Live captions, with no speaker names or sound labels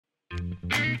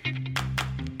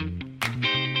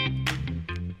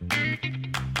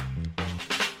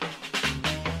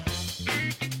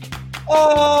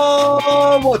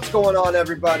Oh, what's going on,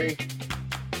 everybody?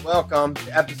 Welcome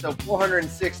to episode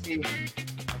 460 of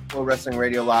Flow Wrestling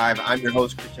Radio Live. I'm your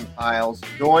host, Christian Piles.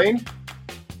 Joined,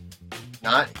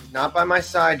 he's not by my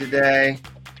side today.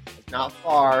 It's not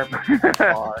far, but he's not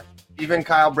far. Even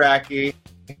Kyle Brackey,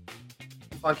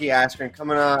 Funky Askren,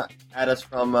 coming at us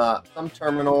from some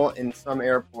terminal in some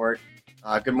airport.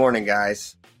 Good morning,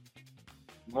 guys.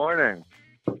 Morning.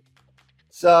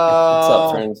 So, what's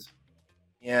up, friends?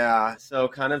 Yeah, so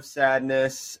kind of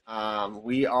sadness.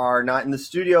 We are not in the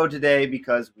studio today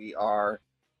because we are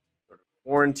sort of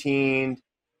quarantined.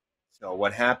 So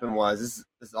what happened was,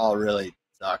 this all really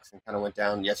sucks and kind of went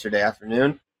down yesterday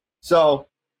afternoon. So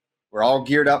we're all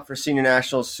geared up for Senior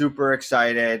Nationals, super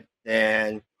excited.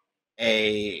 Then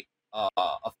a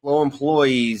Flow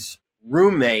employee's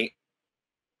roommate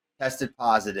tested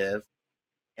positive,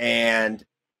 and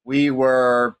we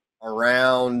were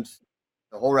around.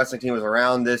 The whole wrestling team was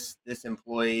around this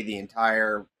employee the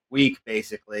entire week,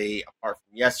 basically, apart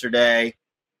from yesterday.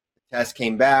 The test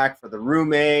came back for the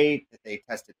roommate that they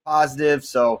tested positive.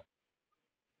 So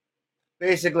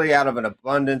basically, out of an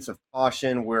abundance of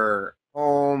caution, we're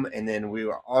home, and then we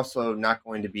were also not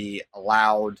going to be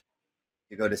allowed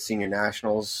to go to Senior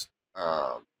Nationals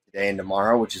today and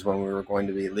tomorrow, which is when we were going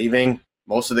to be leaving.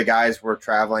 Most of the guys were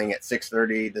traveling at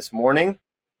 6:30 this morning,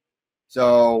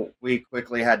 so we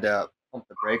quickly had to pump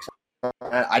the brakes on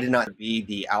that. I did not be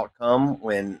the outcome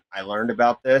when I learned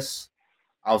about this.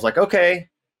 I was like, okay,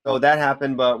 so that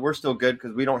happened, but we're still good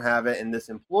because we don't have it. And this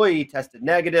employee tested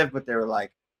negative, but they were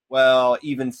like, well,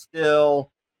 even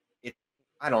still,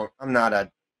 I'm not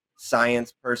a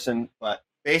science person, but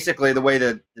basically the way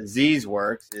the disease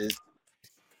works is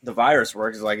the virus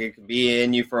works is like it can be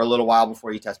in you for a little while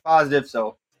before you test positive.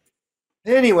 So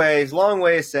anyways, long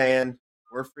way of saying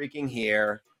we're freaking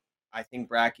here. I think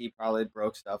Brackey probably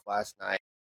broke stuff last night.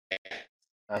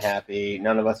 Not happy.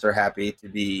 None of us are happy to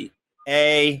be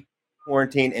A,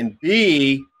 quarantined, and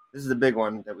B, this is the big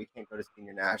one, that we can't go to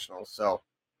Senior Nationals. So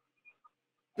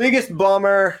biggest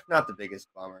bummer, not the biggest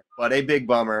bummer, but a big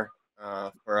bummer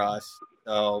for us.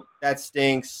 So that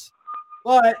stinks.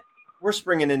 But we're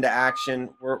springing into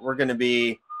action. We're going to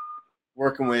be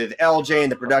working with LJ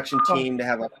and the production team to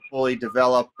have a fully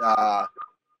developed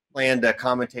plan to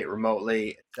commentate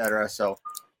remotely, etc. So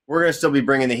we're going to still be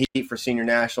bringing the heat for Senior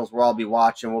Nationals. We'll all be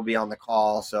watching. We'll be on the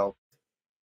call. So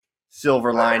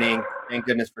silver lining. Thank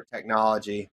goodness for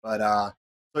technology. But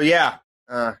so yeah,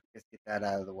 let's get that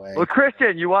out of the way. Well,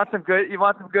 Christian, you want some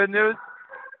good news?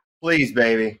 Please,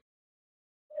 baby.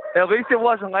 At least it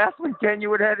wasn't last weekend.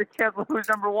 You would have had to cancel who's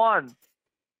number one.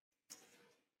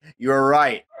 You're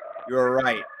right.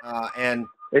 And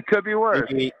it could be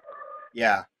worse.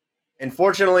 Yeah.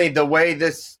 Unfortunately, the way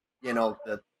this,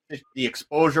 the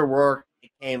exposure worked,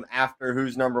 it came after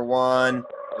who's number one,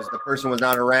 because the person was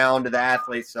not around to the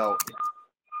athlete, so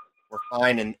we're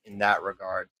fine in that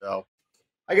regard. So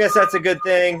I guess that's a good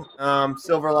thing,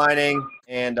 silver lining,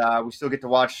 and we still get to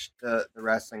watch the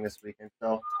wrestling this weekend,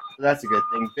 so that's a good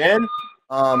thing. Ben,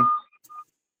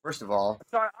 first of all.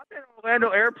 Sorry, I'm in Orlando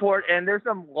Airport, and there's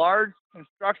some large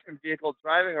construction vehicle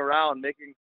driving around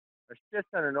making a shit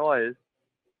ton of noise.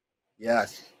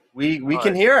 Yes, we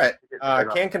can hear it.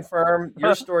 Can confirm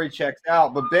your story checks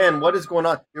out. But Ben, what is going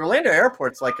on? The Orlando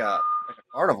Airport's like a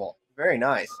carnival. Very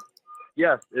nice.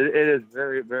 Yes, it is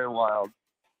very, very wild.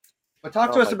 But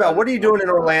talk to us about what are you doing in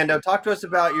Orlando? Talk to us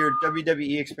about your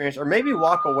WWE experience, or maybe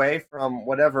walk away from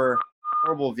whatever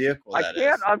horrible vehicle that is. I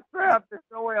can't. I'm trapped. There's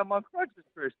no way I'm on crutches,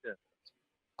 Christian.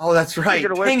 Oh, that's right.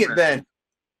 Dang it, Ben.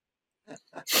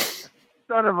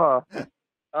 Son of a.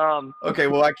 Okay,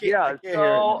 well, I can't hear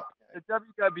it. The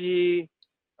WWE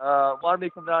wanted me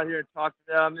to come down here and talk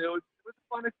to them. It was a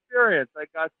fun experience. I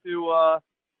got to,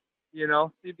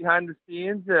 see behind the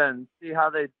scenes and see how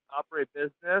they operate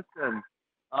business, and it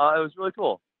was really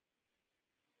cool.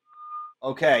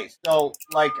 Okay, so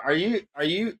are you?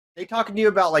 They talking to you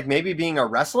about maybe being a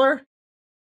wrestler?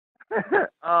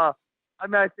 I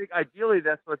think ideally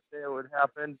that's what would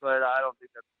happen, but I don't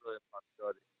think that's really a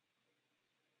possibility.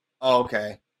 Oh,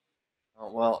 okay. Oh,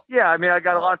 well. Yeah, I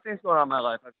got a lot of things going on in my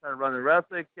life. I'm trying to run the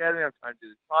wrestling academy. I'm trying to do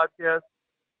this podcast.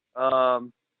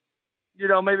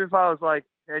 Maybe if I was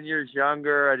 10 years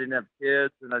younger, I didn't have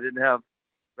kids, and I didn't have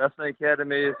wrestling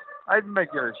academies, I'd make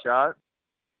it a shot.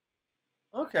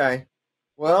 Okay.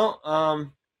 Well,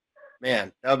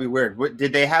 man, that would be weird.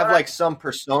 Did they have some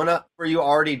persona for you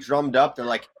already drummed up? They're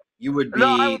like, you would be.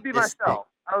 No, I would be myself.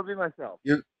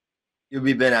 You'd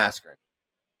be Ben Askren.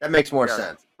 That makes more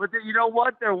sense. But you know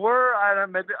what? There were,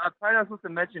 I'm probably not supposed to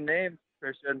mention names,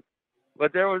 Christian,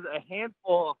 but there was a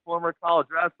handful of former college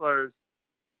wrestlers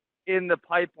in the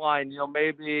pipeline.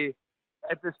 Maybe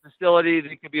at this facility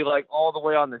they could be like all the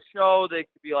way on the show. They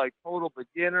could be like total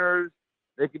beginners.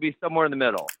 They could be somewhere in the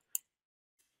middle.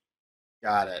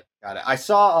 Got it. I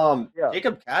saw Yeah.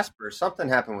 Jacob Casper. Something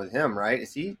happened with him, right?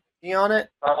 Is he on it?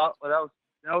 Well,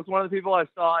 that was one of the people I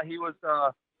saw. He was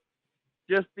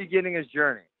just beginning his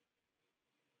journey.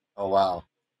 Oh wow.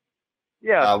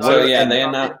 Yeah. They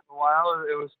announced a while.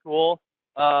 It was cool.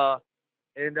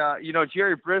 And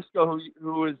Jerry Briscoe,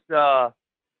 who was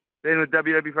been with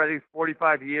WWE for I think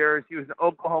 45 years. He was an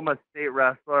Oklahoma State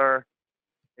wrestler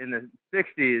in the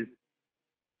 60s.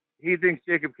 He thinks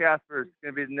Jacob Casper is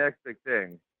going to be the next big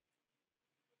thing.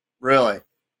 Really?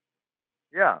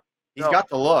 Yeah. He's got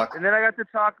the look. And then I got to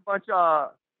talk a bunch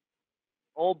of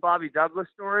old Bobby Douglas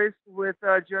stories with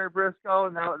Jerry Briscoe,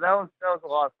 and that was a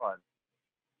lot of fun.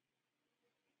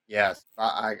 Yes,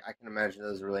 I can imagine that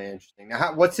was really interesting.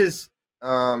 Now, what's his?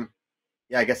 Yeah,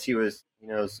 I guess he knows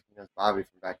Bobby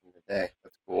from back in the day.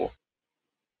 That's cool.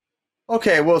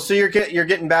 Okay, well, so you're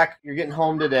getting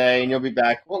home today, and you'll be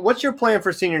back. What's your plan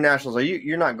for Senior Nationals?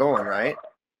 You're not going, right?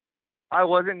 I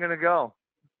wasn't gonna go.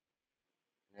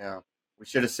 Yeah, we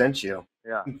should have sent you.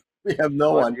 Yeah, we have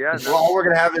no one. Yeah, no. All we're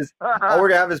gonna have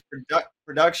is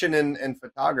production and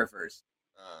photographers.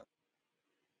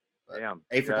 Damn,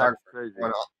 a photographer,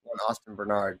 one Austin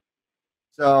Bernard.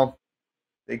 So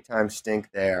big time stink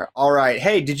there. All right,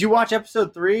 hey, did you watch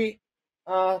episode 3,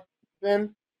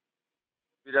 Ben?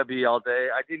 WWE all day.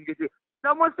 I didn't get to.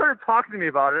 Someone started talking to me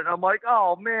about it, and I'm like,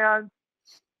 oh man,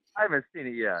 I haven't seen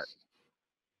it yet.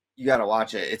 You got to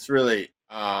watch it. It's really,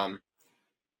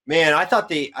 man. I thought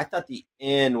the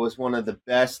end was one of the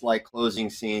best closing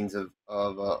scenes of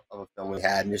a film we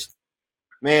had, and just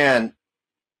man.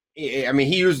 I mean,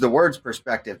 he used the words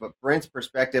perspective, but Brent's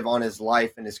perspective on his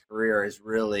life and his career is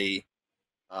really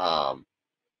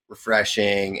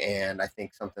refreshing, and I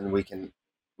think something we can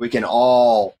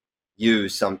all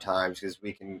use sometimes because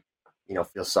we can,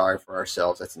 feel sorry for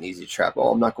ourselves. That's an easy trap.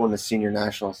 Oh, I'm not going to Senior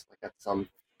Nationals. That's some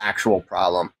actual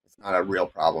problem. It's not a real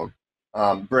problem.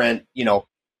 Brent,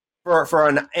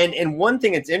 and one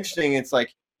thing that's interesting, it's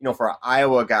for an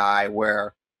Iowa guy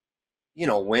where,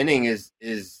 winning is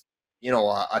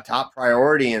a top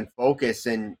priority and focus,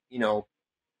 and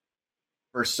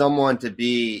for someone to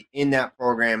be in that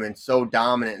program and so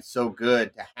dominant and so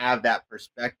good, to have that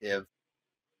perspective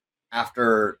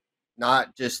after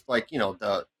not just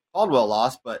the Caldwell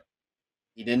loss, but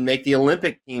he didn't make the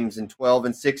Olympic teams in 12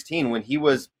 and 16 when he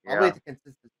was probably the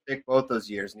consistent pick both those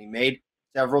years, and he made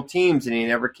several teams and he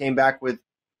never came back with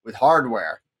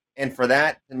hardware. And for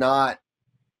that to not,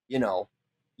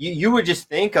 you would just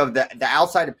think of the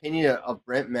outside opinion of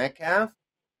Brent Metcalf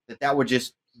that would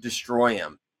just destroy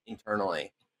him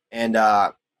internally. And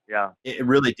it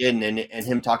really didn't. And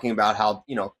him talking about how,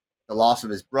 the loss of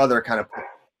his brother kind of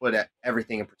put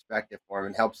everything in perspective for him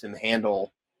and helps him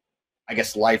handle, I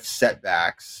guess, life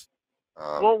setbacks.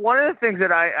 Well, one of the things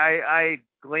that I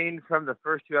gleaned from the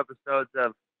first 2 episodes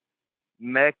of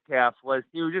Metcalf was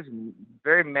he was just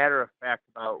very matter of fact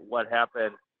about what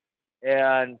happened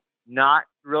and not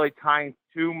really tying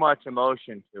too much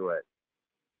emotion to it.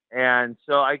 And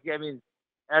so, I mean,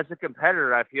 as a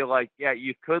competitor, I feel like, yeah,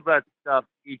 you could let stuff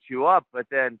eat you up, but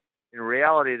then in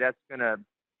reality, that's going to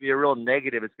be a real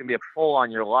negative. It's going to be a pull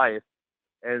on your life.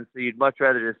 And so you'd much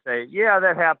rather just say, yeah,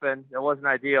 that happened. That wasn't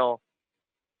ideal.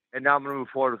 And now I'm going to move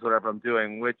forward with whatever I'm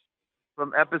doing, which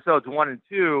from episodes 1 and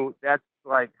 2, that's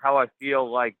how I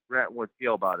feel like Brent would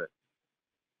feel about it.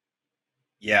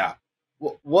 Yeah.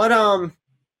 What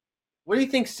do you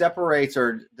think separates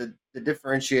or the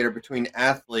differentiator between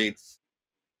athletes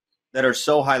that are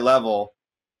so high level?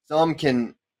 Some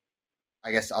can,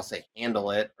 I guess I'll say, handle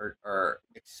it or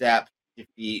accept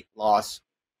defeat, loss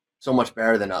so much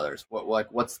better than others.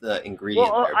 What's the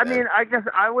ingredient? Well, there, I mean, I guess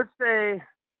I would say,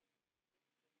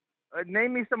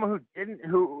 name me someone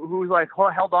who's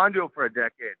held on to it for a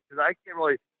decade, because I can't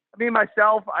really. I mean,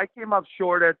 myself, I came up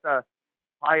short at the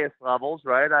highest levels,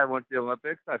 right? I went to the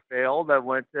Olympics, I failed. I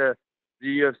went to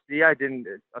the UFC, I didn't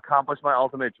accomplish my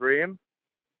ultimate dream.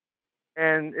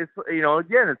 And it's,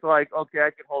 again, it's okay,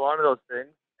 I can hold on to those things,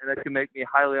 and that can make me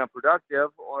highly unproductive,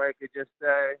 or I could just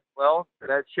say, well,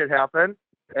 that shit happened,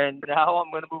 and now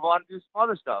I'm going to move on and do some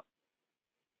other stuff.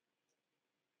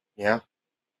 Yeah.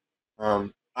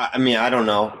 I mean, I don't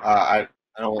know. I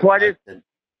don't like to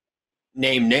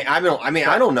name. I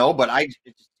don't know, but it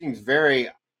just seems very.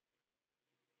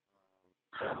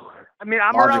 I mean,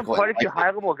 I'm around quite a few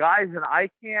high-level guys, and I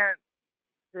can't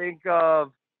think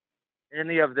of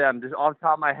any of them just off the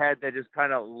top of my head that just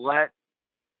kind of let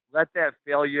that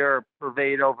failure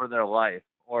pervade over their life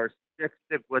or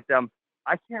stick with them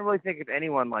I can't really think of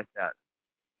anyone like that.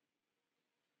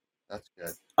 That's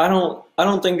good. I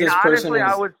don't think this person honestly,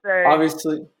 is I would say.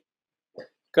 obviously.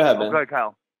 Go ahead, Oh, Ben. go ahead,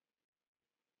 Kyle.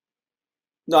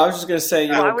 No, I was just gonna say,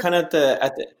 kind of at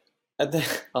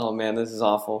the. Oh man, this is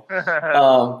awful.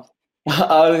 I was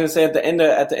gonna say at the end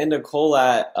of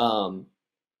Colat,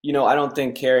 I don't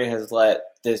think Kerry has let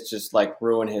this just like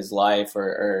ruin his life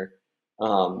or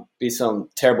be some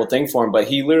terrible thing for him. But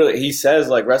he says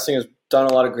like wrestling has done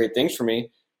a lot of great things for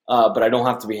me, but I don't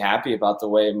have to be happy about the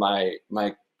way my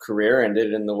career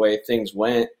ended and the way things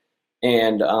went.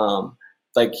 And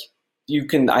like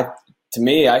to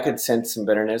me, I could sense some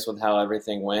bitterness with how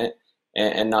everything went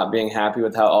and not being happy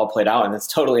with how it all played out. And it's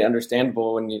totally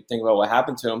understandable when you think about what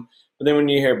happened to him. But then when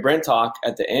you hear Brent talk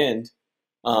at the end,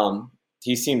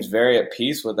 he seems very at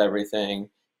peace with everything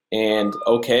and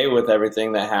okay with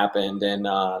everything that happened. And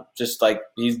just like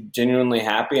he's genuinely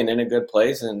happy and in a good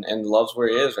place and loves where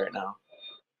he is right now.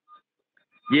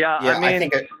 Yeah, I mean, I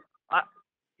think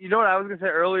you know what I was going to say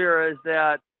earlier is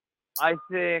that I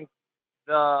think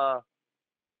the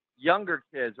younger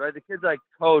kids, right, the kids I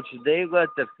coach, they let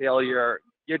the failure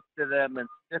get to them and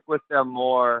stick with them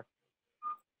more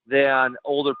than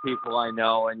older people I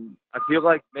know. And I feel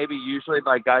like maybe usually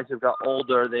by guys who've got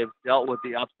older, they've dealt with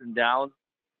the ups and downs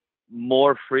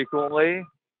more frequently.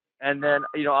 And then,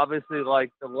 obviously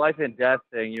like the life and death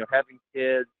thing, having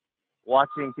kids,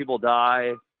 watching people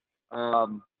die,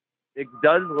 it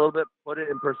does a little bit put it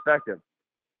in perspective.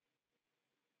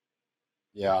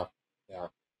 Yeah.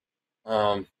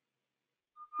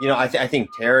 I think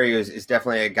Terry is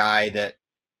definitely a guy that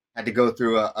had to go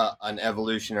through an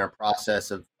evolution or a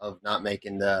process of not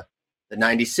making the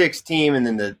 96 team, and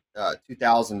then the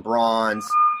 2000 bronze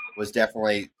was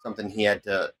definitely something he had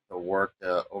to work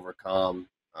to overcome,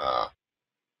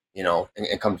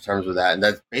 and come to terms with that. And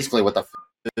that's basically what the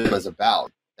film is about,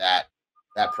 that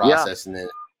process. Yeah. And then,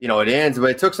 it ends,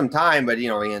 but it took some time, but, it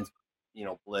ends,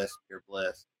 bliss, pure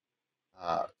bliss.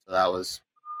 So that was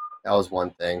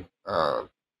one thing.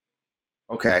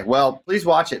 Okay, well, please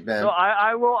watch it, Ben. So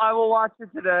I will watch it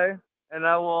today, and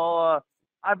I will.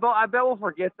 I bet we'll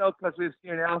forget though, because we've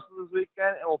seen Nationals this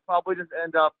weekend, and we'll probably just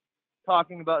end up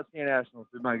talking about Senior Nationals.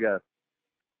 Is my guess.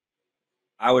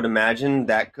 I would imagine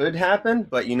that could happen,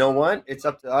 but you know what? It's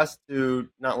up to us to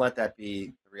not let that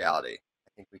be the reality.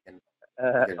 I think we can.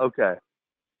 Okay.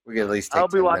 We can at least take. I'll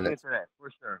be watching minutes. it today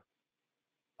for sure.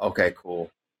 Okay, cool.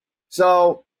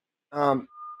 So,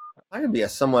 it's going to be a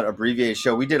somewhat abbreviated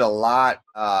show. We did a lot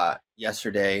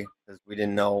yesterday because we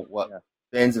didn't know what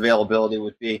Ben's availability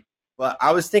would be. But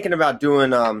I was thinking about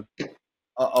doing a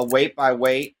weight by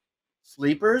weight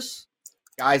sleepers,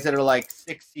 guys that are like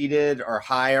 6-seeded or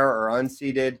higher or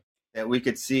unseeded that we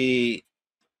could see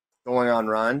going on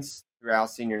runs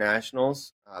throughout Senior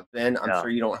Nationals. Ben, I'm sure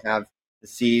you don't have the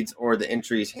seeds or the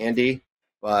entries handy,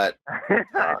 but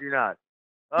I do not.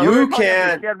 You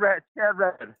can. Chad Red.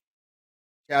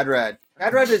 Chad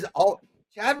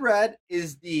Red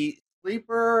is the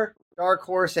sleeper dark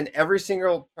horse in every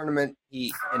single tournament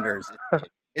he enters.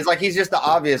 It's like he's just the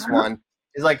obvious one.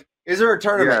 It's like, is there a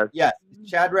tournament? Yes.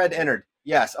 Chad Red entered.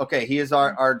 Yes. Okay. He is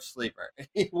our sleeper.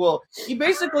 He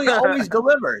basically always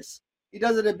delivers. He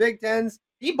does it at Big Tens.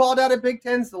 He balled out at Big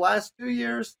Tens the last 2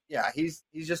 years. Yeah. He's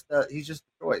just the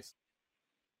choice.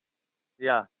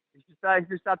 Yeah. You should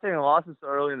stop taking losses so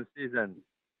early in the season.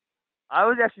 I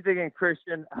was actually thinking,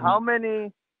 Christian, how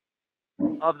many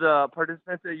of the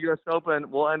participants at U.S. Open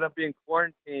will end up being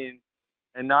quarantined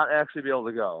and not actually be able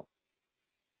to go?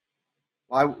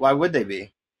 Why would they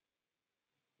be?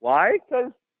 Why?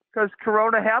 Because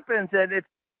Corona happens, and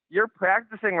you're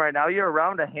practicing right now. You're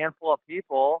around a handful of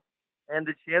people, and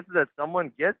the chances that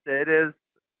someone gets it is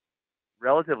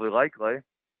relatively likely.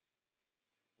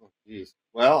 Oh, geez.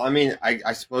 Well, I mean,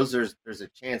 I suppose there's a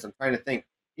chance. I'm trying to think.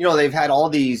 They've had all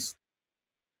these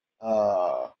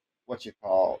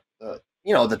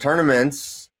the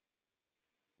tournaments.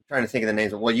 I'm trying to think of the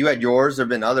names. Well, you had yours. There have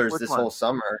been others this whole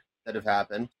summer that have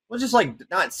happened. Well, just like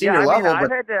not senior level. I've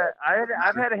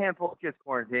had a handful of kids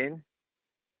quarantined.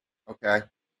 Okay.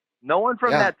 No one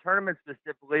from that tournament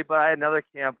specifically, but I had another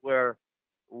camp where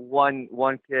one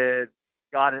kid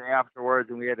got it afterwards,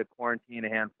 and we had to quarantine a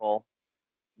handful.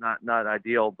 Not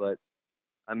ideal, but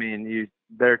I mean, you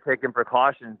better taking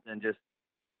precautions than just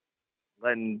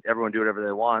letting everyone do whatever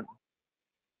they want.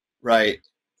 Right.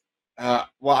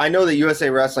 Well, I know that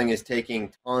USA Wrestling is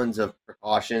taking tons of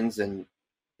precautions, and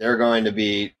they're going to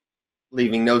be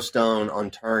leaving no stone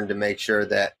unturned to make sure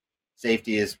that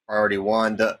safety is priority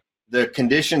one. The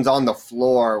conditions on the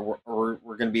floor were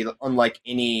going to be unlike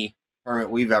any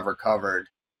tournament we've ever covered.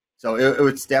 So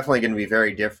it's definitely going to be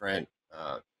very different.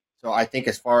 So I think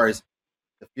as far as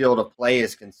the field of play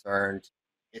is concerned,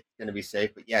 it's going to be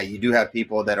safe. But yeah, you do have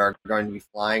people that are going to be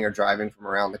flying or driving from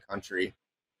around the country,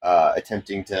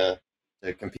 attempting to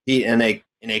compete in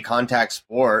a contact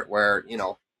sport where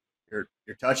you're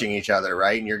touching each other,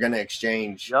 right? And you're going to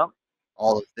exchange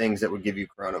all the things that would give you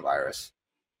coronavirus.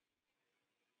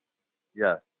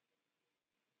 Yeah.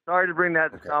 Sorry to bring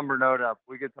that somber note up.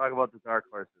 We could talk about the dark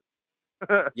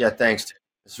horses. Yeah, thanks.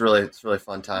 It's really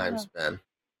fun times, Ben.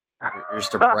 You're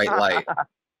just a bright light.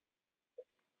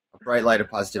 A bright light of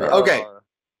positivity. Okay.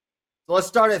 So let's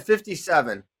start at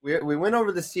 57. We went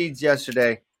over the seeds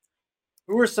yesterday.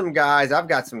 Who are some guys? I've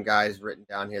got some guys written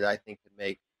down here that I think could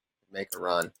make a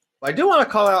run. But I do want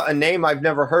to call out a name I've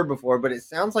never heard before, but it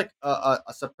sounds like a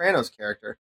Sopranos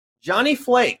character. Johnny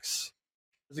Flakes.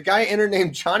 There's a guy entered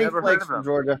named Johnny Flakes from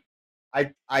Georgia.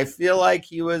 I feel like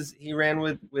he ran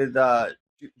with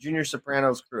Junior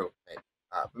Soprano's crew,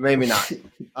 but maybe not.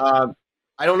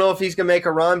 I don't know if he's gonna make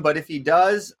a run, but if he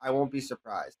does, I won't be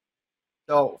surprised.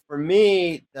 So for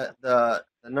me, the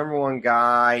number one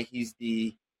guy, he's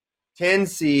the 10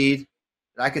 seed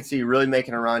that I could see really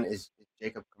making a run is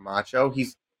Jacob Camacho.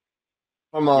 He's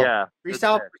from a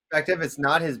freestyle perspective, it's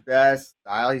not his best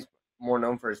style. He's more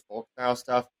known for his folk style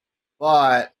stuff.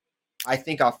 But I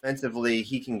think offensively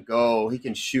he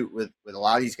can shoot with a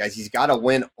lot of these guys. He's got to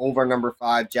win over number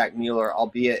 5, Jack Mueller,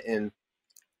 albeit in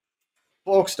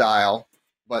folk style,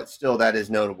 but still that is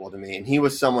notable to me. And he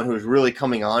was someone who was really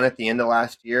coming on at the end of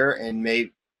last year and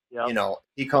made,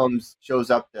 he shows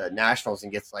up to nationals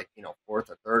and gets 4th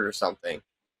or 3rd or something.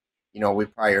 We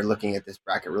probably are looking at this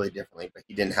bracket really differently, but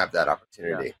he didn't have that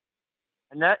opportunity.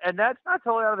 Yeah. And that's not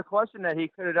totally out of the question that he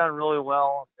could have done really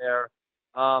well there.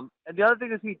 And the other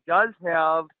thing is he does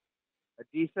have a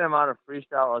decent amount of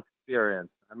freestyle experience.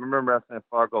 I remember him wrestling at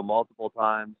Fargo multiple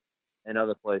times and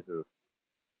other places.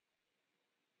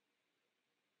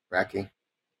 Racky.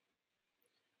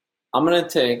 I'm going to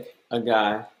take a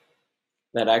guy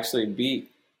that actually beat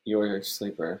your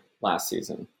sleeper last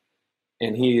season,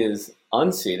 and he is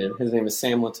unseeded. His name is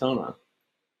Sam Latona.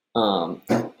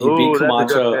 He beat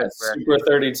Camacho at Super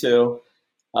 32.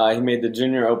 He made the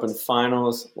Junior Open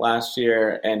Finals last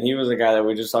year, and he was a guy that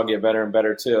we just saw get better and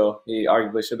better, too. He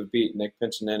arguably should have beat Nick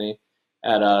Piccinini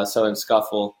at Southern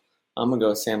Scuffle. I'm going to go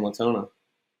with Sam Latona.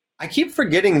 I keep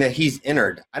forgetting that he's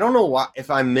entered. I don't know if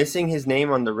I'm missing his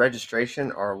name on the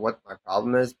registration or what my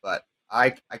problem is, but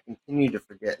I continue to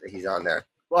forget that he's on there.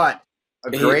 But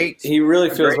he really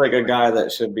feels like a guy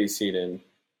that should be seated.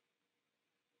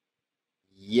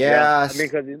 Yes.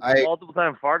 Because he's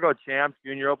multiple-time Fargo champ,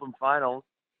 Junior Open Finals.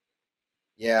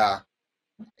 Yeah.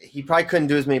 He probably couldn't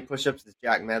do as many push-ups as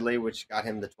Jack Medley, which got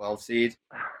him the 12 seed.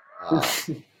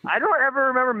 I don't ever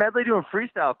remember Medley doing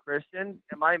freestyle, Christian.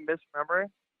 Am I misremembering?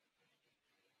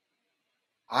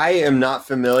 I am not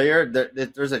familiar.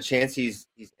 There's a chance he's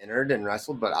entered and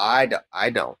wrestled, but I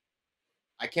don't.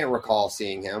 I can't recall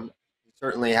seeing him. He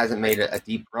certainly hasn't made a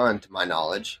deep run, to my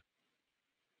knowledge.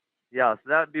 Yeah, so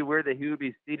that would be weird that he would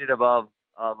be seated above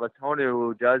Latona,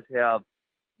 who does have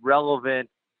relevant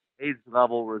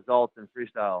AIDS-level results in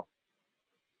freestyle.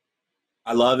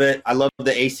 I love it. I love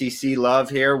the ACC love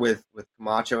here with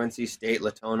Camacho, NC State,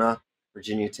 Latona,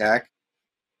 Virginia Tech.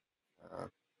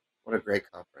 What a great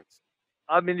conference.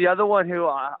 I mean, the other one who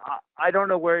I don't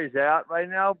know where he's at right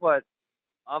now, but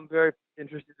I'm very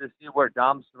interested to see where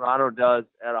Dom Serrano does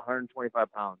at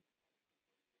 125 pounds.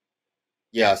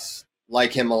 Yes,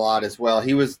 like him a lot as well.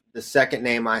 He was the second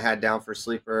name I had down for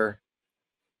sleeper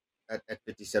at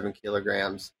 57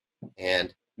 kilograms.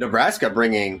 And Nebraska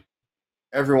bringing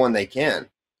everyone they can.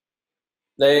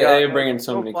 They bring in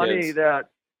so many funny kids. That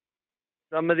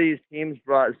some of these teams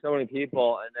brought so many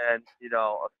people, and then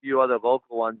a few other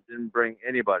local ones didn't bring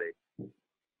anybody.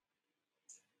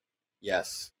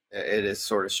 Yes, it is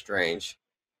sort of strange.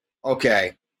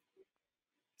 Okay,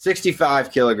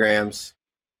 65 kilograms.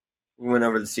 We went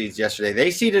over the seeds yesterday.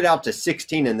 They seeded out to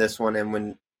 16 in this one, and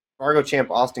when Fargo champ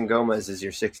Austin Gomez is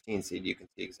your 16 seed, you can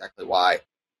see exactly why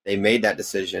they made that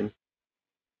decision.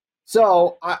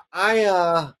 So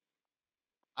I'll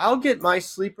get my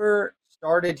sleeper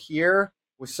started here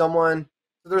with someone.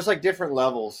 So there's different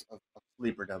levels of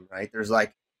sleeperdom, right? There's the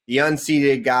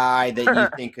unseeded guy that you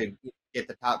think could get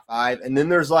the top 5, and then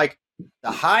there's the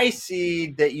high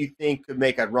seed that you think could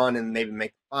make a run and maybe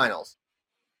make the finals.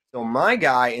 So my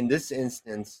guy in this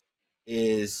instance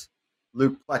is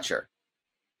Luke Pletcher.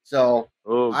 So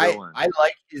I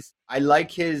like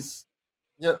his.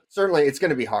 Certainly it's going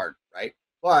to be hard, right?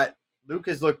 But Luke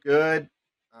has looked good.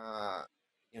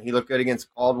 He looked good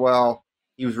against Caldwell.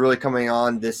 He was really coming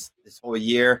on this whole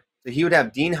year. So he would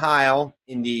have Dean Heil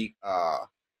in the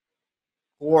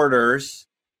quarters,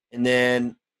 and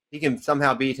then he can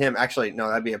somehow beat him. Actually, no,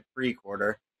 that'd be a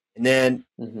pre-quarter. And then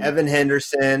Evan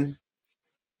Henderson,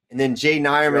 and then Jaden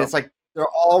Ironman. Yep. It's like they're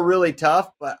all really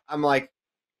tough, but I'm like,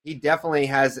 he definitely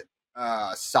has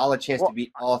a solid chance to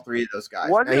beat all three of those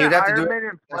guys. Wasn't it Ironman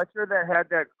and Fletcher that had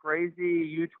that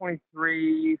crazy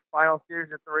U23 final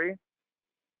series of 3?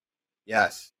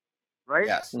 Yes. Right?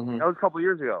 Yes. That was a couple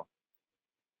years ago.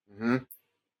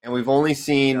 And we've only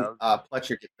seen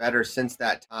Fletcher get better since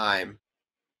that time.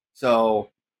 So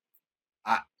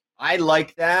I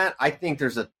like that. I think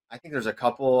there's a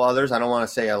couple others. I don't want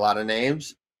to say a lot of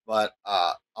names, but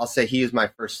I'll say he is my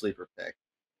first sleeper pick.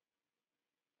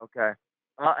 Okay.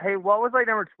 Hey, what was like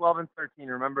number 12 and 13?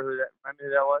 Remember who that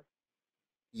was?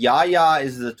 Yaya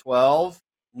is the 12.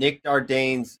 Nick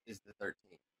Dardanes is the 13.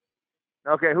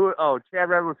 Okay. Chad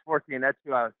Red was 14. That's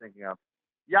who I was thinking of.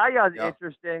 Yaya's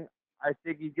interesting. I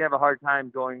think he's gonna have a hard time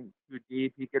going too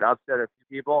deep. He could upset a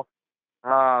few people.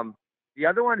 The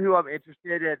other one who I'm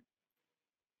interested in,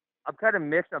 I'm kind of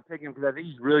mixed on picking because I think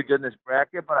he's really good in this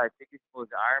bracket, but I think he's close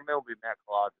to Ironman will be Matt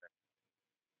Clausen.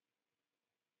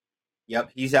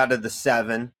 Yep, he's out of the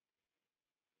 7.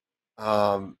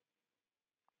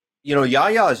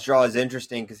 Yaya's draw is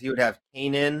interesting because he would have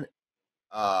Kanan,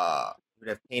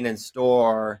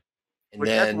 Store, and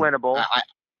then that's winnable.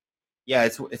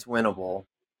 It's winnable.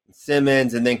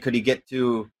 Simmons, and then could he get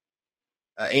to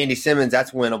Andy Simmons?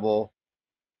 That's winnable.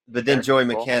 But then Joey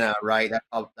McKenna, right? That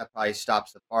probably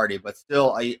stops the party. But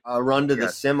still, a run to the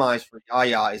semis for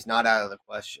Yaya is not out of the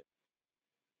question.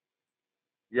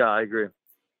 Yeah, I agree.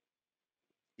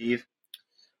 Steve?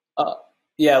 Luke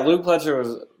Pletcher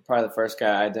was probably the first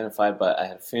guy I identified, but I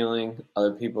had a feeling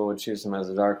other people would choose him as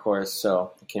a dark horse,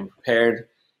 so I came prepared.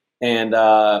 And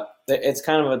it's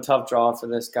kind of a tough draw for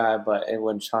this guy, but it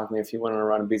wouldn't shock me if he went on a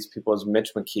run and beats people as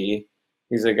Mitch McKee.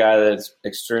 He's a guy that's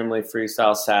extremely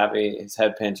freestyle savvy. His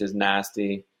head pinch is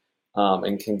nasty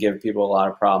and can give people a lot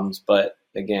of problems. But,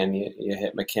 again, you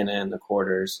hit McKenna in the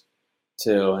quarters,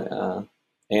 too.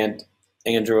 And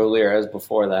Andrew O'Leary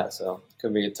before that, so it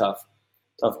could be a tough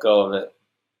go of it.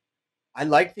 I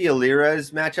like the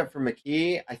Alirez matchup for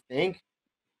McKee, I think,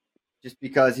 just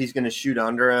because he's going to shoot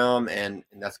under him, and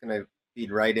that's going to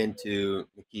feed right into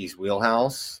McKee's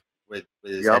wheelhouse with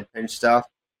his head pinch stuff.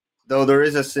 Though there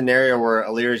is a scenario where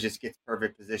Alirez just gets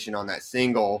perfect position on that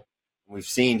single. We've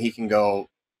seen he can go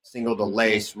single to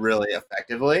lace really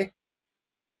effectively.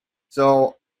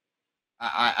 So,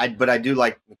 but I do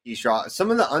like McKee's draw.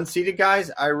 Some of the unseeded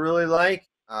guys I really like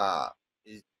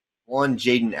is one,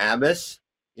 Jaden Abbas.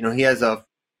 He has a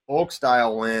folk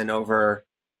style win over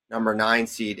number 9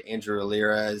 seed Andrew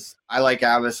Alirez. I like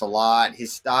Abbas a lot.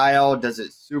 His style, does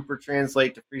it super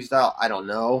translate to freestyle? I don't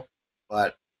know,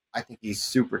 but I think he's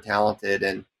super talented,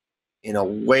 and in a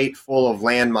weight full of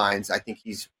landmines, I think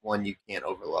he's one you can't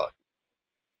overlook.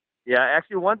 Yeah,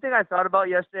 actually, one thing I thought about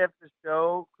yesterday after the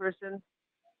show, Christian,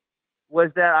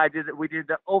 was that we did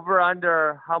the over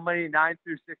under how many 9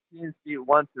 through 16 beat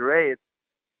 1 through 8,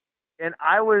 and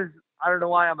I don't know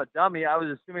why I'm a dummy. I was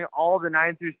assuming all the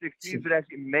 9 through 16s would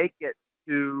actually make it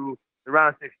to the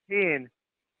round of 16,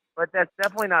 but that's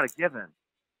definitely not a given.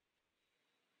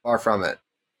 Far from it.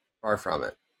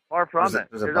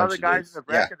 There's other guys in the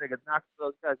bracket that could knock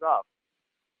those guys off.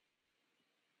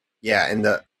 Yeah, and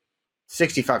the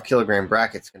 65 kilogram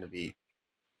bracket's going to be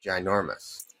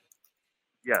ginormous.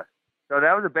 Yes. So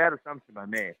that was a bad assumption by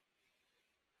me.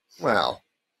 Well,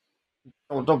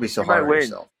 don't be so hard on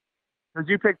yourself. Because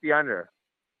you picked the under.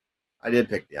 I did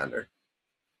pick the under.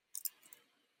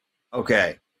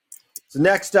 Okay. So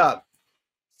next up,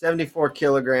 74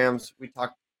 kilograms. We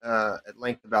talked at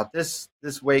length about this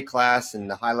weight class and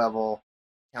the high-level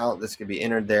talent that's going to be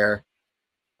entered there.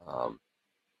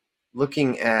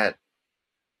 Looking at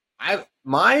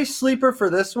my sleeper for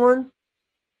this one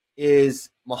is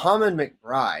Muhammad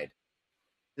McBride.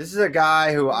 This is a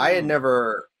guy who I had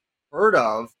never heard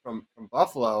of from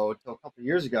Buffalo until a couple of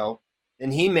years ago.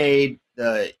 And he made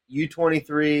the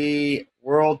U23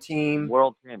 world team.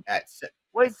 At 79.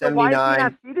 Wait, so why is he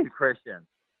not seated, Christian?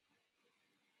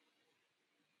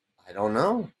 I don't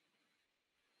know.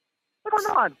 What's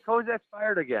going on? Kozak's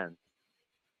fired again.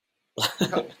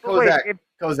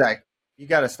 Kozak, you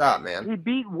got to stop, man. He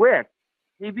beat Wick.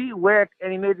 And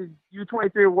he made the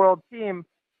U23 world team.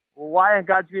 Well, why in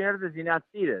God's green earth is he not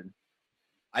seated?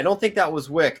 I don't think that was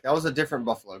Wick. That was a different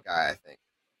Buffalo guy, I think.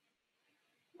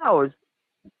 No,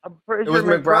 I'm pretty sure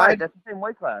McBride. That's the same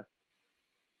weight class.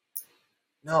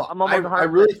 No, I'm almost I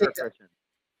really think that.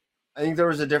 I think there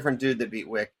was a different dude that beat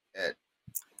Wick at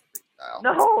freestyle.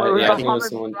 No, it was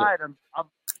Muhammad McBride.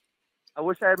 I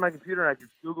wish I had my computer and I could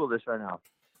Google this right now.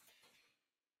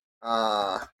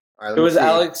 All right, It was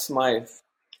Alex Smythe.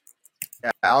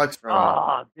 Yeah, Alex from.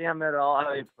 Oh, damn it!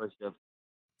 I hate push-ups.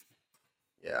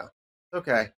 Yeah,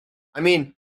 okay. I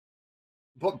mean,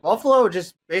 Buffalo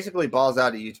just basically balls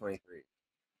out at U23.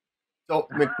 So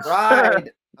McBride,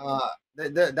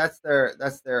 that's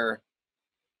their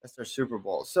Super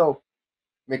Bowl. So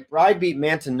McBride beat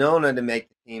Mantanona to make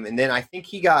the team, and then I think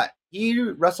he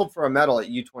wrestled for a medal at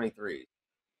U23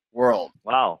 World.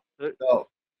 Wow. So go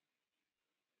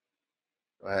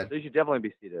ahead. They should definitely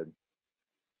be seated.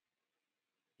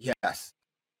 Yes.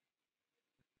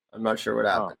 I'm not sure what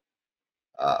happened.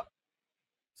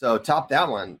 So top that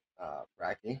one,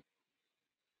 Bracky.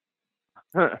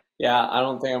 Yeah, I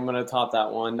don't think I'm going to top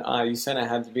that one. You said it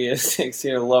had to be a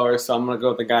 60 or lower, so I'm going to go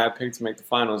with the guy I picked to make the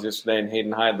finals yesterday, and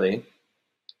Hayden Hidley.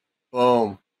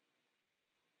 Boom.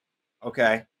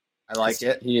 Okay. I like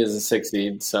it. He is a 6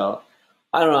 seed, so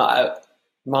I don't know.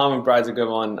 Muhammad McBride's a good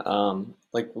one.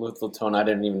 Like with Latona, I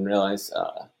didn't even realize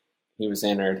he was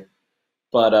entered.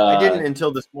 But I didn't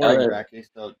until this morning, Bracky,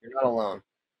 so you're not alone.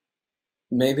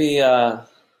 Maybe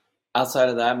outside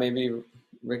of that, maybe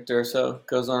Rick Durso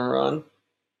goes on a run.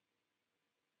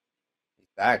 He's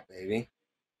back, baby.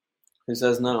 Who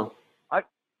says no?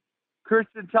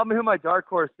 Christian, tell me who my dark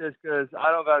horse is, because I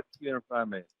don't got a computer in front of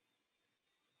me.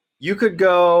 You could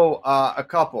go a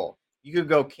couple. You could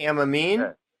go Cam Amin,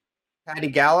 Okay. Patty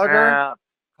Gallagher,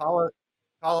 Colin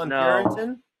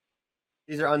Purinton.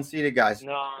 These are unseeded guys.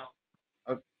 No.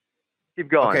 Okay. Keep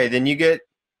going. Okay, then you get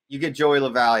Joey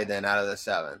LaValle then out of the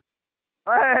 7.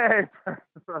 Hey,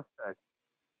 perfect.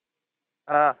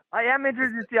 I am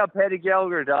interested to see how Patty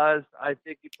Gallagher does. I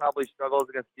think he probably struggles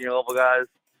against senior level guys.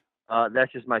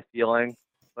 That's just my feeling.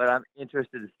 But I'm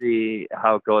interested to see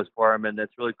how it goes for him, and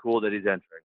it's really cool that he's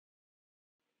entering.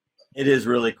 It is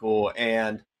really cool.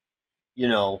 And,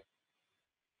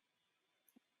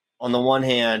 on the one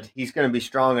hand, he's going to be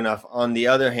strong enough. On the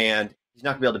other hand, he's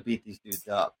not going to be able to beat these dudes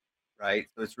up, right?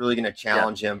 So it's really going to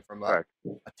challenge him from a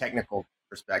technical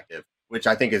perspective, which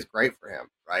I think is great for him,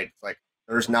 right? It's like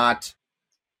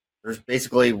there's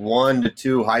basically 1 to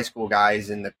 2 high school guys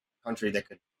in the country that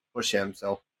could push him.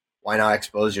 So why not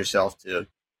expose yourself to,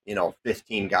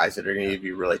 15 guys that are going to give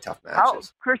you really tough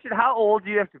matches? Christian, how old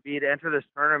do you have to be to enter this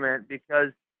tournament?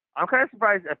 Because I'm kind of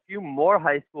surprised a few more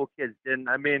high school kids didn't.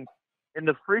 I mean, in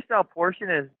the freestyle portion,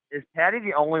 is Patty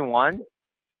the only one?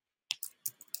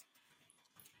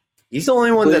 He's the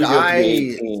only one that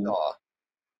I saw.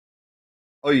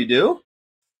 Oh, you do?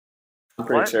 I'm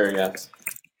pretty sure, yes.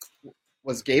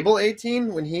 Was Gable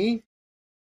 18 when he?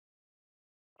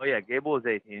 Oh, yeah, Gable was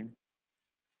 18.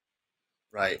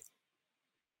 Right.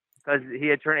 Because he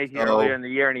had turned 18 earlier in the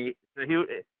year, and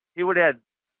he would have had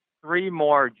 3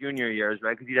 more junior years,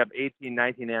 right? Because he'd have 18,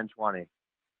 19, and 20.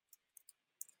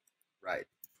 Right.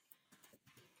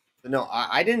 But no,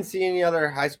 I didn't see any other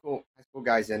high school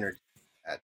guys entered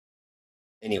at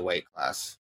any weight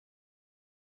class.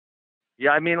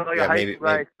 Yeah, I mean, like maybe.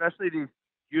 Especially these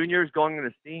juniors going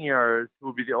into seniors who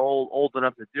would be old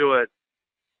enough to do it.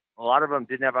 A lot of them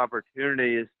didn't have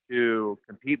opportunities to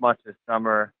compete much this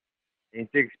summer. And I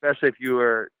think especially if you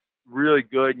were really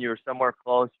good and you were somewhere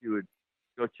close, you would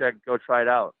go try it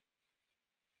out.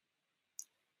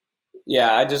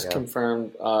 Yeah, I just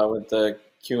confirmed with the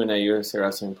Q&A USA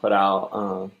Wrestling put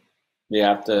out. You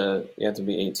have to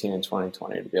be 18 in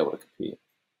 2020 to be able to compete.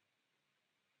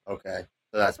 Okay,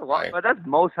 so that's a lot, but that's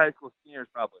most high school seniors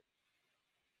probably.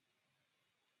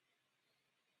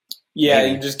 Yeah,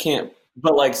 you just can't.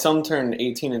 But like some turn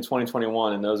 18 in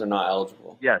 2021, and those are not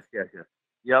eligible. Yes.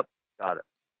 Yep, got it.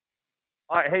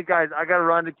 All right, hey guys, I got to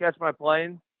run to catch my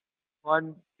plane.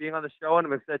 Fun being on the show, and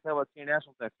I'm excited to talk about Senior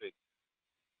Nationals next week.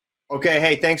 Okay,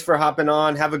 hey, thanks for hopping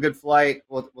on. Have a good flight.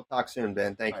 We'll talk soon,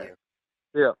 Ben. Thank you.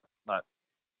 See ya. Bye.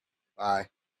 Bye.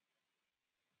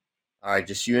 All right,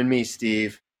 just you and me,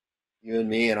 Steve. You and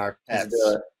me and our pets.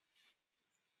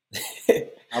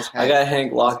 I got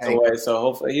Hank locked away, so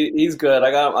hopefully he's good.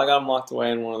 I got him locked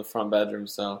away in one of the front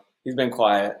bedrooms, so he's been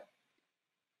quiet.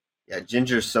 Yeah,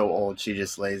 Ginger's so old, she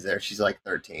just lays there. She's like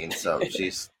 13, so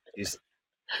she's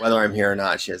whether I'm here or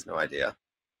not, she has no idea.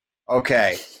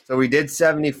 Okay, so we did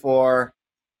 74.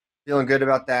 Feeling good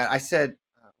about that. I said,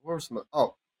 Colin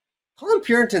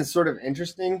Purinton's sort of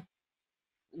interesting.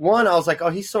 One, I was like, oh,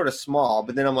 he's sort of small,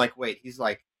 but then I'm like, wait, he's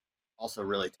like also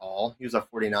really tall. He was a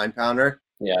 49-pounder.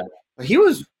 Yeah. But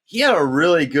he had a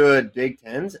really good Big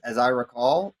Tens, as I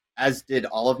recall, as did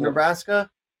all of Nebraska.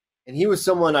 And he was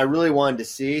someone I really wanted to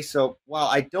see. So while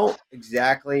I don't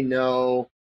exactly know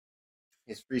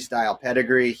his freestyle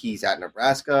pedigree, he's at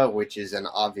Nebraska, which is an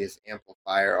obvious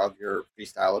amplifier of your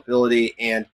freestyle ability.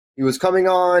 And he was coming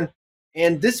on.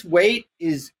 And this weight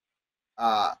is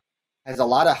has a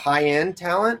lot of high end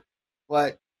talent,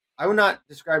 but I would not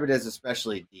describe it as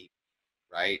especially deep,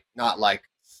 right? Not like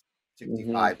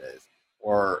 65 is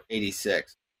or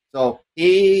 86. So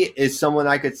he is someone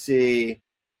I could see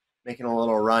making a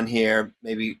little run here,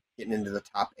 maybe getting into the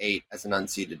top 8 as an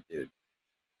unseeded dude.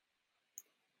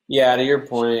 Yeah, to your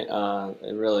point,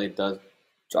 it really does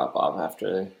drop off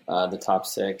after the top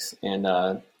 6. And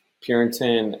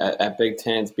Purinton at Big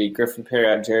Tens beat Griffin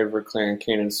Parrott, Jared Verclair,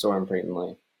 Kanan Storm, Brayton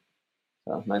Lee.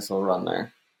 So nice little run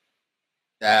there.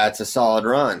 That's a solid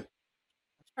run.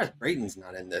 I'm surprised Brayton's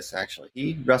not in this, actually.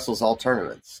 He wrestles all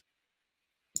tournaments.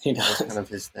 He does. That's kind of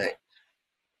his thing.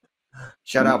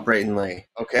 Shout out Brayton Lee.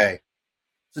 Okay.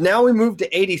 So now we move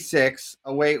to 86,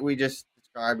 a weight we just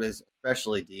described as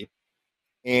especially deep.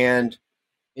 And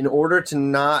in order to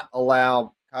not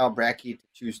allow Kyle Brackey to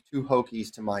choose 2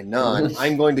 Hokies to my none,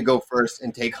 I'm going to go first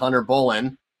and take Hunter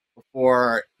Bolin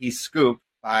before he's scooped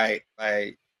by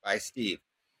Steve.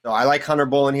 So I like Hunter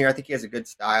Bolin here. I think he has a good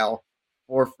style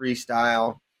for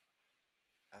freestyle.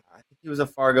 I think he was a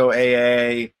Fargo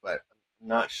AA, but I'm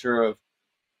not sure of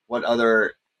what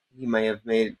other he may have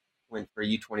went for a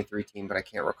U23 team, but I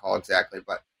can't recall exactly.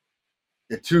 But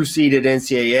the 2-seeded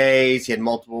NCAAs, he had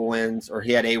multiple wins, or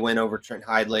he had a win over Trent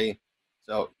Hidley.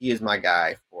 So he is my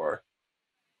guy for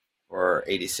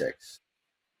 86.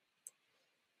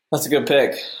 That's a good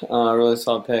pick. Really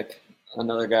solid pick.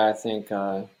 Another guy I think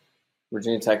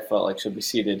Virginia Tech felt like should be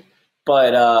seeded.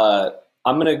 But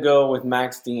I'm going to go with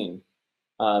Max Dean,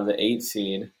 the 8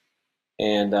 seed.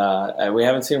 And we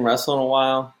haven't seen him wrestle in a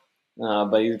while,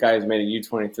 but he's a guy who's made a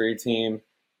U23 team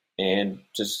and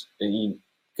just he's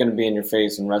going to be in your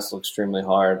face and wrestle extremely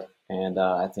hard. And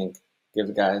I think give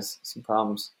the guys some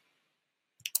problems.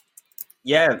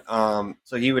 Yeah,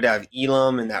 so he would have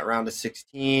Elam in that round of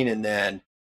 16, and then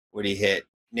would he hit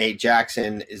Nate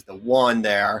Jackson is the 1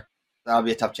 there. That'll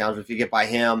be a tough challenge. If you get by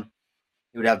him,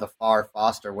 he would have the Farr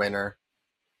Foster winner.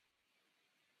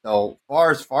 So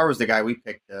Farr was the guy we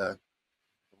picked to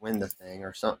win the thing,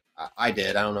 or something. I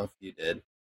did. I don't know if you did. At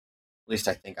least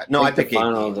I think I picked the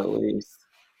finals at least.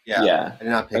 Yeah. I did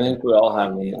not pick. I think we all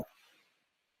have the.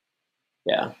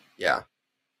 Yeah. Yeah.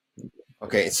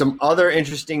 Okay, some other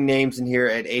interesting names in here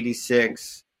at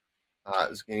 86. I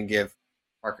was going to give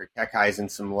Parker Keckheisen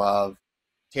some love.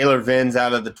 Taylor Vins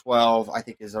out of the 12, I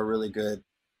think, is a really good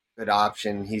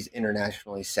option. He's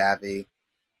internationally savvy,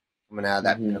 coming out of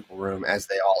that pinnacle room, as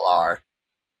they all are.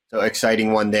 So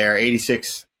exciting one there.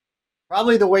 86,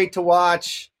 probably the weight to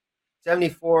watch.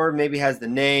 74 maybe has the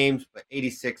names, but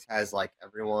 86 has like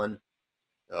everyone.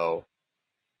 So,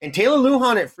 and Taylor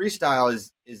Lujan at freestyle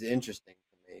is interesting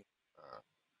to me,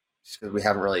 just because we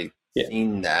haven't really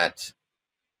seen that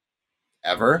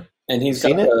ever. And he's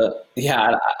got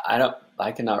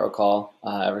I cannot recall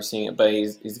ever seeing it, but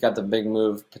he's got the big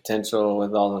move potential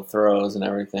with all the throws and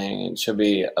everything. It should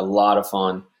be a lot of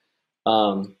fun.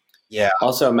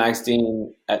 Also, Max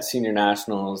Dean at Senior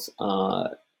Nationals,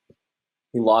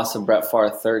 he lost to Brett Farr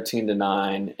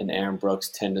 13-9 and Aaron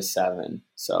Brooks 10-7.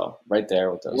 So right there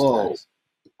with those guys.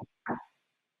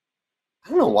 I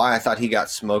don't know why I thought he got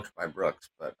smoked by Brooks,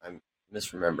 but I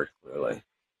misremembered clearly.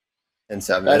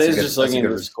 10-7. That is just looking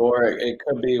at the score. It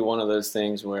could be one of those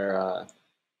things where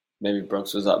maybe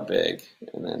Brooks was up big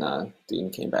and then Dean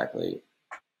came back late.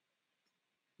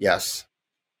 Yes.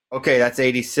 Okay, that's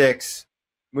 86.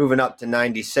 Moving up to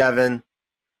 97,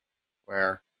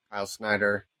 where Kyle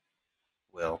Snyder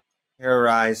will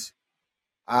terrorize.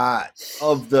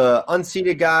 Of the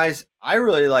unseeded guys, I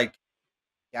really like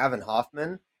Gavin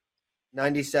Hoffman,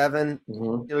 97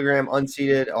 kilogram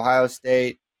unseeded, Ohio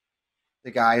State.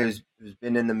 The guy who's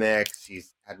been in the mix.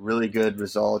 He's had really good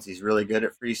results. He's really good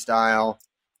at freestyle.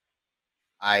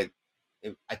 I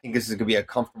think this is going to be a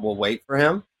comfortable weight for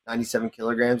him, 97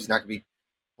 kilograms. He's not going to be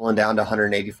pulling down to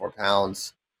 184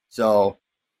 pounds. So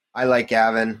I like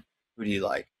Gavin. Who do you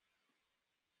like?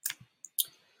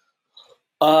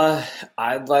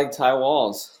 I'd like Ty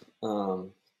Walls.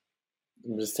 I'm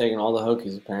just taking all the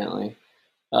Hokies apparently.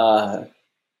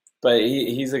 But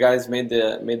he's the guy who's made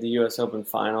the U.S. Open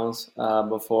finals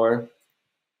before,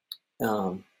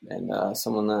 and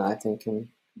someone that I think can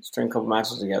string a couple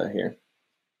matches together here.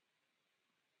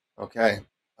 Okay,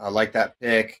 I like that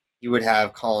pick. You would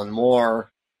have Colin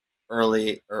Moore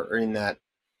early or in that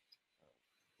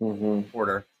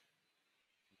quarter.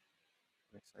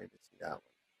 I'm excited to see that one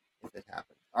if it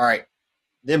happens. All right,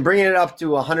 then bringing it up to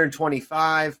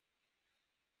 125.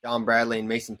 John Bradley and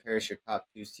Mason Parrish, your top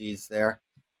 2 seeds there.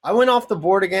 I went off the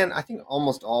board again. I think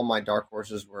almost all my dark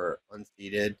horses were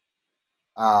unseeded.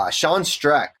 Sean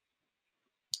Streck,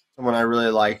 someone I really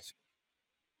liked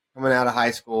coming out of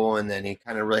high school, and then he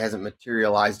kind of really hasn't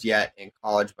materialized yet in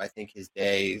college. But I think his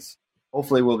days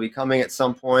hopefully will be coming at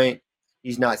some point.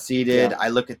 He's not seeded. Yeah. I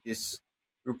look at this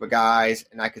group of guys,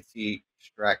 and I could see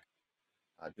Streck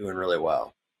doing really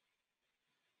well.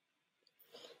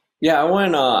 Yeah,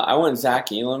 I went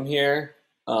Zach Elam here.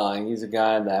 He's a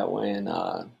guy that when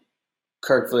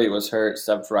Kirkfleet was hurt,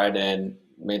 stepped right in,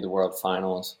 made the World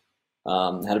Finals.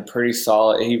 Had a pretty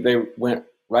solid. They went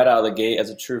right out of the gate as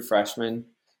a true freshman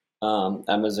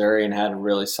at Missouri and had a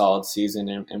really solid season.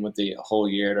 And with the whole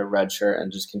year to redshirt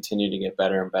and just continue to get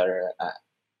better and better.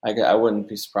 I wouldn't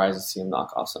be surprised to see him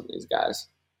knock off some of these guys.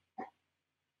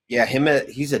 Yeah,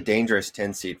 he's a dangerous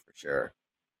 10 seed for sure.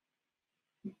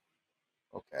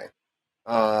 Okay.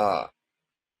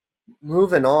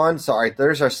 Moving on. Sorry,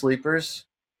 there's our sleepers.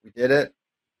 We did it.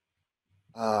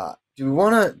 Do you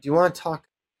want to talk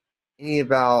any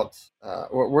about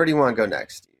where do you want to go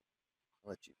next, Steve? I'll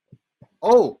let you.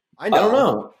 Oh, I know. I don't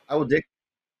know. I will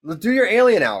Let's do your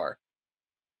alien hour.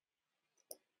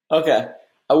 Okay.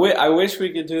 I wish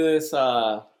we could do this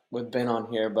with Ben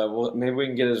on here, but maybe we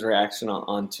can get his reaction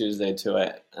on Tuesday to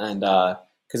it, and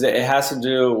because it has to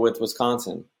do with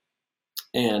Wisconsin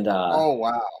and oh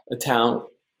wow, a town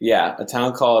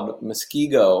called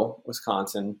Muskego,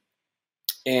 Wisconsin,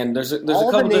 and there's a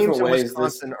couple different ways.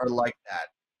 Wisconsin are like that.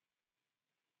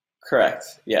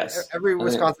 Correct. Yes. Every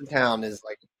Wisconsin town is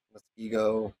like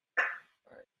Muskego.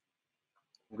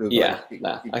 Yeah,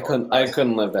 I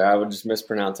couldn't live there. I would just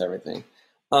mispronounce everything.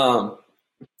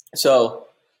 So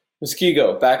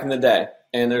Muskego back in the day,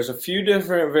 and there's a few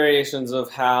different variations of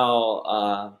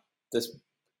how this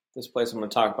place I'm going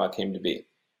to talk about came to be.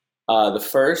 The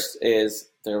first is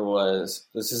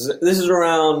this is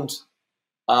around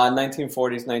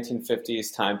 1940s,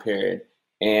 1950s time period,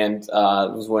 and it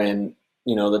was when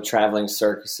the traveling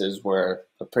circuses were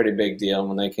a pretty big deal.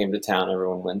 When they came to town,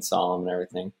 everyone went and saw them and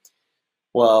everything.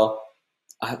 Well,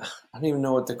 I don't even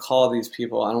know what to call these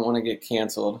people. I don't want to get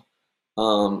canceled.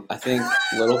 I think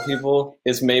little people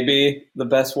is maybe the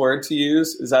best word to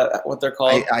use. Is that what they're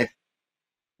called?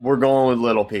 We're going with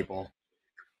little people.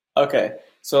 Okay,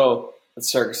 so the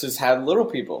circuses had little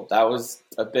people. That was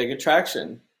a big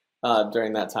attraction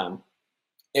during that time.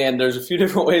 And there's a few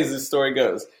different ways this story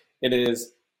goes. It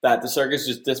is that the circus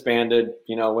just disbanded,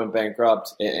 went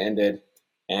bankrupt, it ended,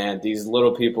 and these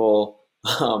little people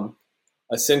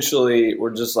essentially were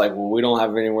just like, well, we don't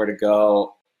have anywhere to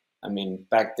go. I mean,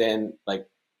 back then, like,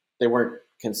 they weren't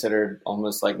considered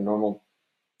almost like normal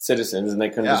citizens, and they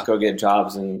couldn't just go get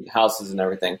jobs and houses and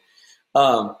everything.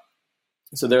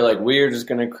 So they're like, we're just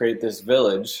going to create this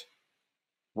village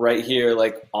right here,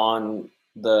 like on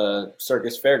the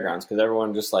circus fairgrounds, because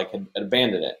everyone just like had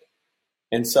abandoned it.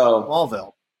 And so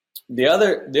Smallville. The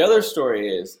other story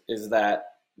is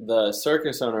that the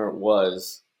circus owner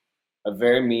was a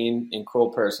very mean and cruel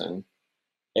person,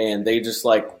 and they just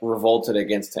like revolted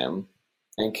against him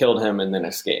and killed him and then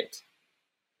escaped,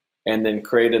 and then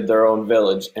created their own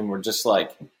village and were just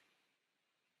like,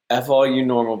 F all you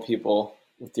normal people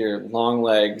with your long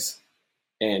legs,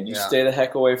 and you stay the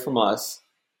heck away from us,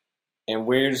 and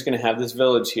we're just going to have this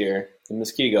village here in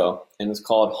Muskego, and it's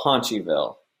called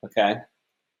Haunchyville, okay?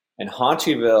 And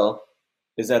Haunchyville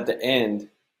is at the end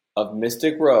of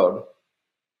Mystic Road,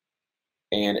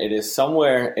 and it is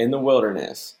somewhere in the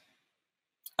wilderness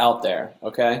out there,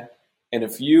 okay? And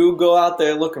if you go out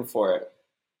there looking for it,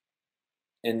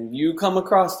 and you come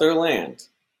across their land,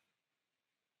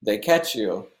 they catch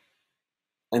you,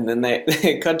 and then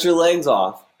they cut your legs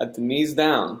off at the knees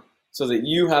down so that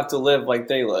you have to live like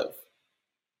they live.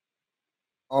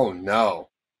 Oh, no.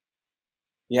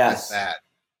 Yes. That's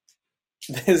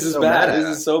bad. This is bad.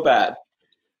 This is so bad.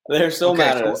 They're so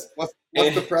mad at us. What's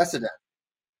the precedent?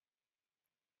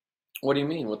 What do you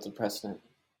mean, what's the precedent?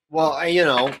 Well,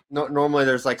 normally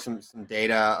there's like some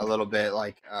data a little bit,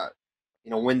 like,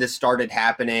 when this started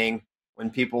happening, when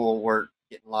people were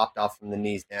getting lopped off from the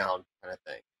knees down kind of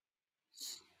thing.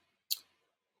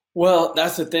 Well,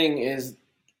 that's the thing is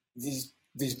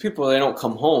these people, they don't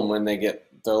come home when they get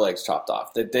their legs chopped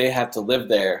off. That they have to live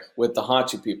there with the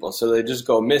Haunchy people, so they just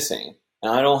go missing.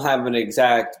 And I don't have an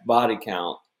exact body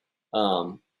count,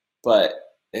 but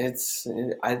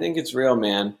I think it's real,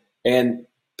 man. And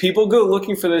people go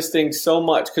looking for this thing so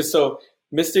much because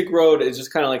Mystic Road is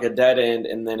just kind of like a dead end,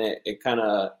 and then it kind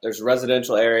of there's a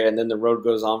residential area, and then the road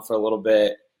goes on for a little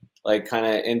bit, like kind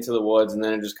of into the woods, and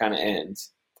then it just kind of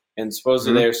ends. And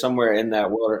supposedly they're somewhere in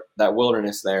that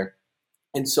wilderness there.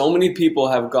 And so many people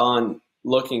have gone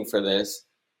looking for this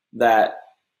that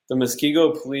the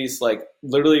Muskego police like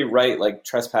literally write like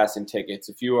trespassing tickets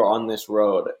if you are on this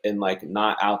road and like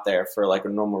not out there for like a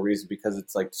normal reason because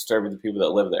it's like disturbing the people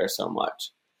that live there so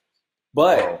much.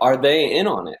 But are they in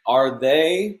on it? Are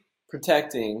they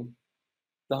protecting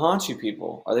the Haunchy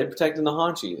people? Are they protecting the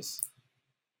Haunchies?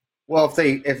 Well,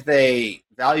 if they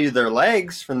value their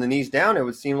legs from the knees down, it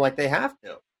would seem like they have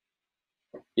to.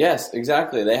 Yes,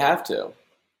 exactly. They have to.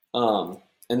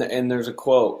 And there's a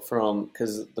quote from,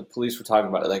 because the police were talking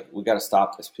about it, like, we got to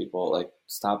stop this, people. Like,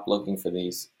 stop looking for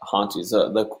these Haunchies.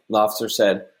 The officer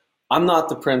said, I'm not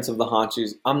the prince of the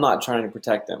Haunchies. I'm not trying to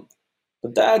protect them.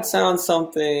 But that sounds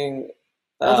something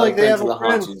like the they prince have of a the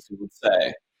prince. Haunchies would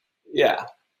say. Yeah.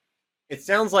 It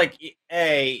sounds like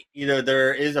A, either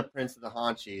there is a prince of the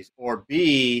Haunchies, or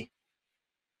B,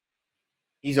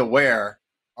 he's aware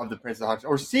of the prince of the Haunchies,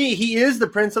 or C, he is the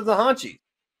prince of the Haunchies.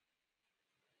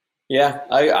 Yeah,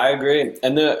 I agree.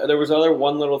 And there was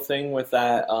one little thing with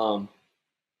that,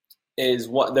 is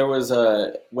what there was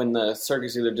when the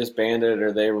circus either disbanded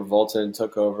or they revolted and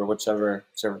took over, whichever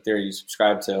theory you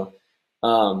subscribe to.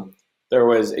 There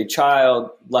was a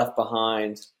child left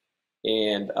behind,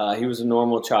 and he was a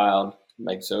normal child,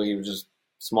 like, so he was just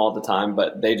small at the time,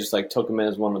 but they just like took him in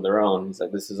as one of their own. He's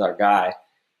like, this is our guy,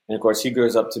 and of course he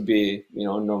grows up to be, you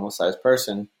know, a normal sized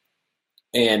person,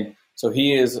 and so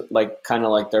he is like kind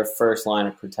of like their first line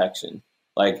of protection.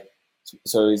 Like,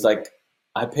 so he's like,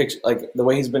 I picture like the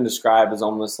way he's been described is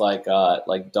almost like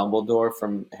Dumbledore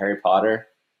from Harry Potter.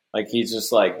 Like, he's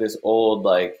just like this old,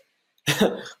 like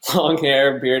long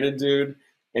hair, bearded dude,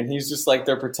 and he's just like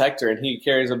their protector, and he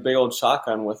carries a big old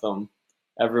shotgun with him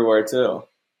everywhere too.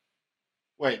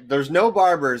 Wait, there's no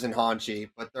barbers in Haunchy,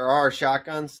 but there are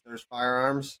shotguns. There's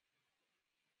firearms.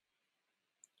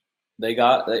 He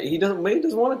doesn't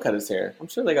want to cut his hair. I'm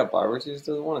sure they got barbers. He just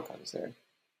doesn't want to cut his hair.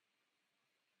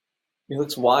 He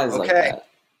looks wise like that.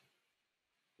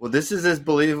 Well, this is as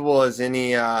believable as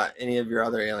any of your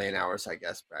other alien hours, I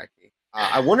guess, Bracky.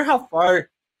 I wonder how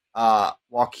far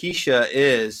Waukesha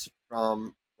is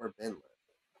from where Ben lives.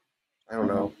 I don't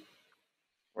know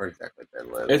where exactly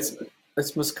Ben lives.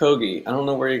 It's Muskogee. I don't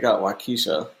know where you got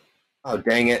Waukesha. Oh,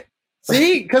 dang it.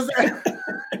 See? Because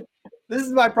this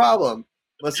is my problem.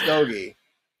 Muskogee.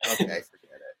 Okay, forget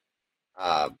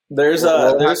it. There's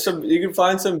some, you can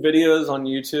find some videos on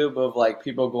YouTube of like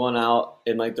people going out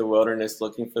in like the wilderness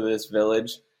looking for this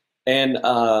village. And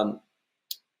I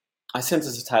sent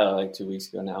this to Tyler like 2 weeks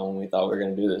ago now when we thought we were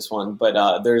going to do this one.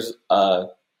 But there's a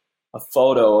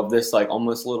photo of this like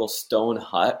almost little stone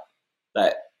hut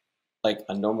that like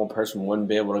a normal person wouldn't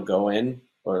be able to go in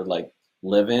or like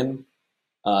live in,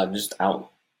 just out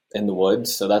in the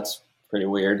woods. So that's pretty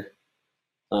weird.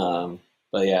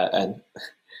 But yeah, and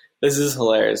this is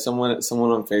hilarious. Someone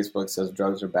on Facebook says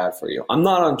drugs are bad for you. I'm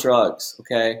not on drugs,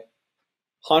 okay?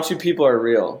 Haunchy people are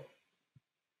real.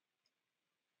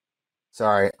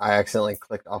 Sorry, I accidentally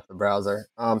clicked off the browser.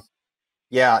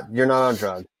 Yeah, you're not on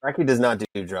drugs. Bracky does not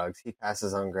do drugs. He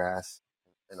passes on grass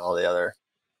and all the other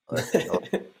things.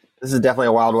 This is definitely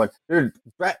a wild one. Dude,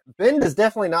 Ben does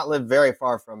definitely not live very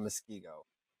far from Muskego.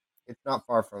 It's not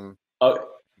far from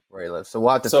where he lives. So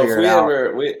we'll have to figure it out.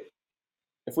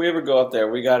 If we ever go up there,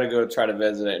 we got to go try to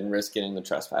visit it and risk getting the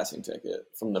trespassing ticket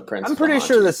from the Prince. I'm pretty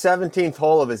sure the 17th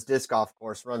hole of his disc golf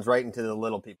course runs right into the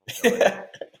Little People.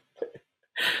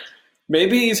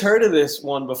 Maybe he's heard of this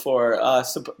one before.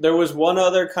 There was one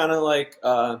other kind of like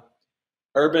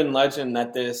urban legend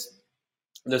that this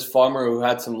farmer who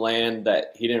had some land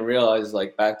that he didn't realize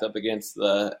like backed up against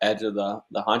the edge of the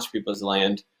Haunch people's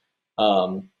land,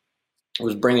 was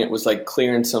like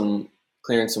clearing some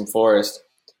forest,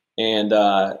 and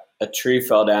a tree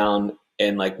fell down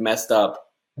and like messed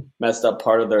up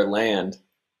part of their land,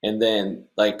 and then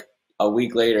like a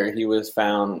week later he was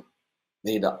found.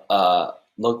 He'd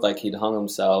looked like he'd hung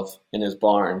himself in his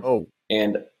barn. Oh,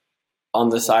 and on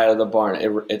the side of the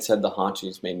barn it said the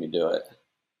Haunchies made me do it.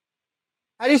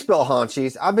 How do you spell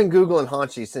Haunchies? I've been Googling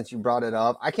Haunchies since you brought it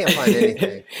up. I can't find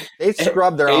anything. They've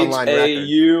scrubbed their online record.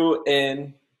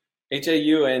 Haunchies.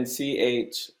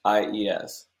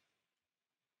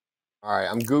 All right,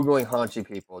 I'm Googling Haunchy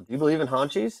people. Do you believe in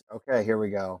Haunchies? Okay, here we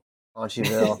go.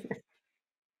 Haunchyville. All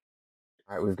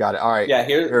right, we've got it. All right. Yeah,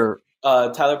 here.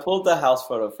 Tyler, pull up the house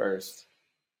photo first.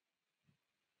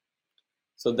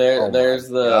 So there's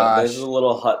the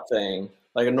little hut thing.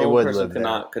 Like a normal person could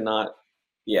not.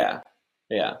 Yeah,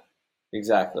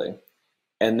 exactly.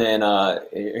 And then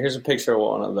here's a picture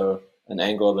of an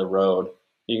angle of the road.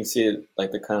 You can see it,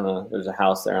 like there's a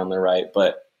house there on the right,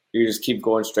 but you just keep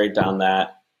going straight down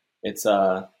that. It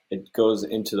goes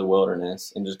into the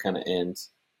wilderness and just kind of ends.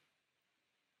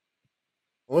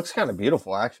 It looks kind of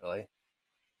beautiful, actually.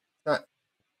 Not,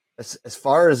 as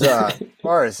far as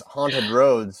haunted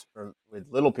roads with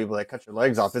little people that cut your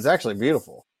legs off, it's actually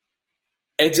beautiful.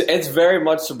 It's very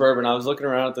much suburban. I was looking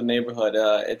around at the neighborhood.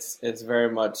 It's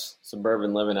very much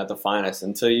suburban living at the finest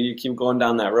until you keep going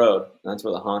down that road. That's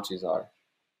where the haunchies are.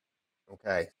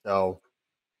 Okay, so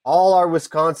all our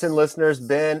Wisconsin listeners,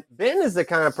 Ben is the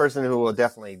kind of person who will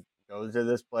definitely go to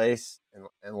this place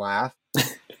and laugh.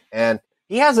 And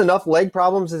he has enough leg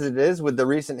problems as it is with the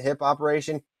recent hip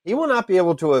operation. He will not be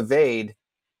able to evade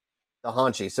the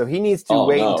haunchie, so he needs to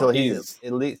wait until he's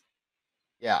at least.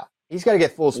 Yeah, he's got to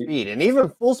get full speed, and even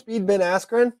full speed Ben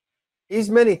Askren, he's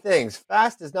many things.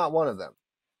 Fast is not one of them.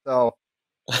 So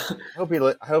I hope he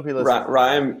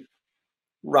listens.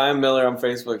 Ryan Miller on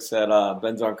Facebook said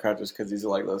Ben's on crutches because he's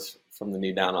like this from the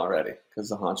knee down already because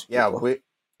the haunch. Yeah,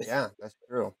 that's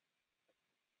true.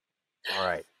 All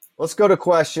right, let's go to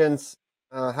questions.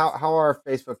 How are our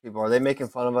Facebook people? Are they making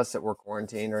fun of us that we're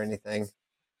quarantined or anything?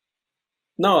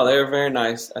 No, they were very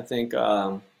nice. I think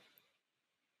I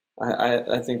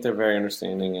think they're very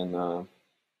understanding, and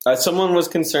someone was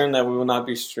concerned that we will not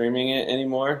be streaming it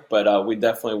anymore, but we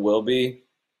definitely will be.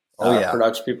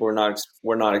 Production people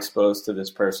were not exposed to this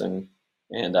person,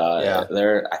 and I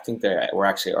think they were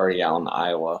actually already out in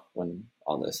Iowa when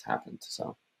all this happened.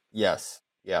 So yes,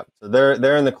 yeah. So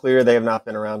they're in the clear. They have not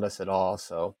been around us at all.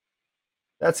 So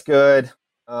that's good.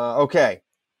 Okay,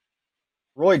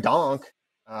 Roy Donk,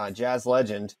 jazz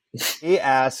legend, he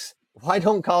asks, why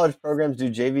don't college programs do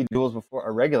JV duels before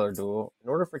a regular duel in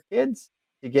order for kids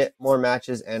to get more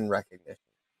matches and recognition?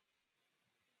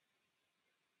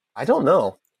 I don't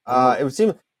know. It would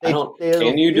seem.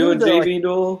 Can you do a JV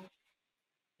duel?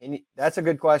 That's a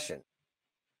good question.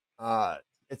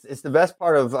 It's the best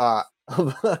part of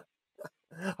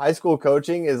high school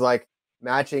coaching is like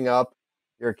matching up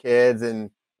your kids, and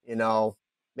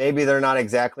maybe they're not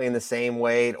exactly in the same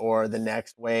weight or the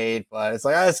next weight, but it's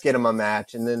like, let's get them a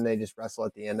match, and then they just wrestle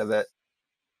at the end of it.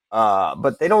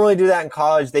 But they don't really do that in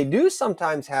college. They do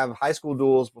sometimes have high school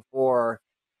duels before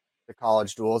the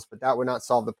college duels, but that would not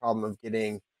solve the problem of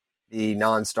getting the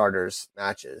non-starters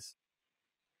matches.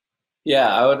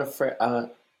 Yeah, I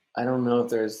don't know if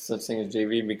there's such thing as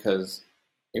JV, because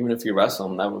even if you wrestle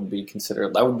them, that would be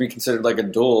considered like a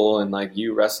duel, and like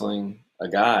you wrestling a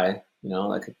guy,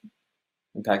 that could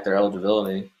impact their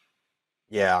eligibility.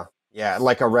 Yeah,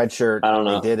 like a red shirt. I don't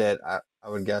know. They did it. I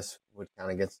would guess would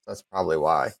kind of get. That's probably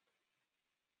why.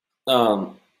 Yeah.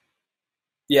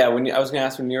 I was gonna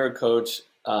ask, when you're a coach,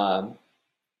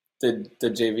 did the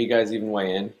JV guys even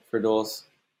weigh in for duels?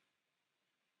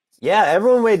 Yeah,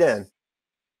 everyone weighed in.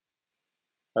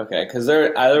 Okay, because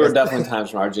there were definitely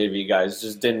times when our JV guys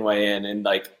just didn't weigh in, and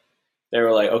like they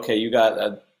were like, okay, you got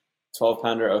a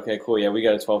 12-pounder. Okay, cool. Yeah, we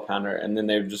got a 12-pounder, and then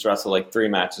they would just wrestle like 3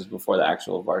 matches before the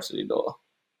actual varsity duel.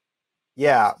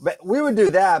 Yeah, but we would do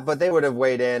that, but they would have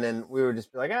weighed in, and we would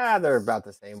just be like, they're about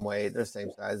the same weight, they're the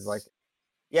same size. Like,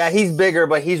 yeah, he's bigger,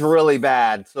 but he's really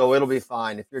bad, so it'll be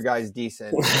fine if your guy's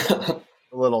decent, a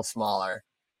little smaller.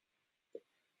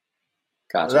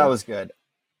 Gotcha. So that was good.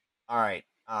 All right.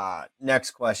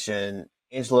 Next question.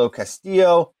 Angelo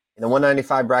Castillo. In the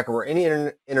 195 bracket, were any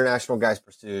international guys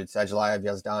pursued? Sadulayev,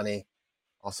 Yazdani,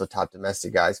 also top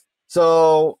domestic guys.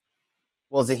 So,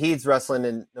 Zahid's wrestling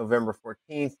in November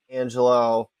 14th,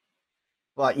 Angelo.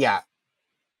 But yeah,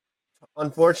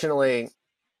 unfortunately,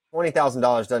 $20,000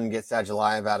 doesn't get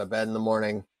Sadulayev out of bed in the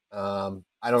morning. I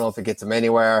don't know if it gets him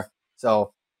anywhere.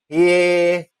 So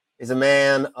he is a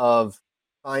man of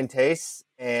fine tastes,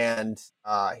 and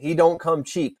he don't come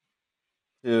cheap,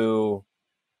 to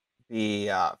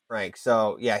be frank.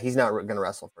 So yeah, he's not going to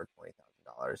wrestle for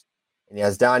 $20,000. And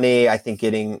Yazdani, I think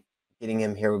getting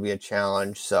him here would be a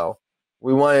challenge. So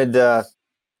we wanted to,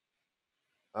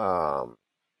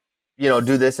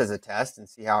 do this as a test and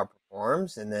see how it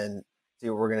performs, and then see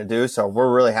what we're going to do. So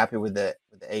we're really happy with the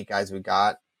 8 guys we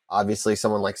got. Obviously,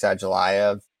 someone like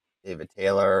Sadulayev, David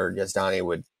Taylor,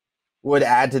 Yazdani would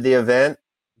add to the event,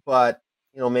 but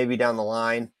maybe down the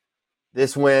line,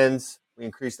 this wins, we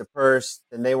increase the purse,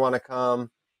 then they want to come.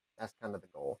 That's kind of the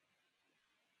goal.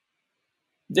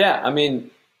 Yeah, I mean,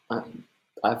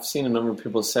 I've seen a number of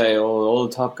people say, all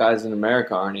the top guys in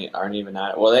America aren't even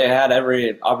at it. Well, they had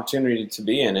every opportunity to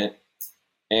be in it,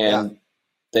 and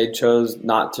they chose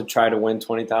not to try to win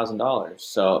 $20,000.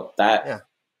 So that,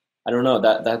 I don't know,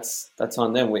 that's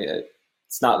on them.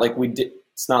 It's not like we did.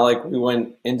 It's not like we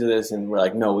went into this and we're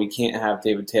like, no, we can't have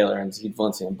David Taylor and Zahid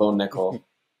Valencia and Bo Nickel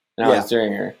and Alex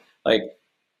Duringer. Like,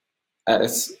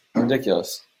 it's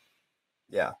ridiculous.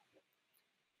 Yeah.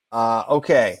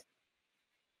 Okay.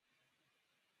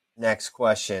 Next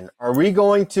question. Are we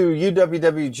going to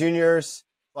UWW Juniors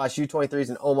U23s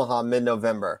in Omaha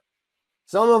mid-November.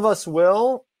 Some of us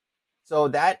will. So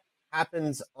that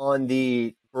happens on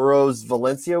the Burroughs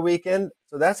Valencia weekend.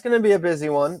 So that's going to be a busy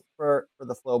one for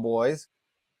the Flow Boys.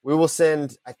 We will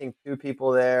send, I think, 2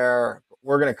 people there.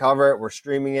 We're going to cover it. We're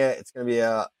streaming it. It's going to be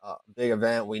a big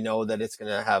event. We know that it's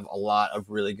going to have a lot of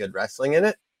really good wrestling in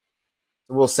it.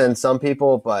 So we'll send some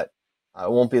people, but it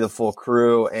won't be the full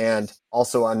crew. And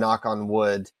also a knock on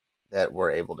wood that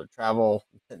we're able to travel.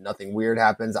 Nothing weird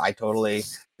happens. I totally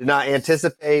did not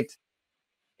anticipate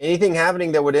anything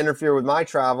happening that would interfere with my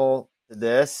travel to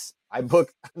this. I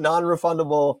booked a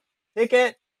non-refundable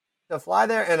ticket to fly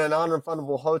there and a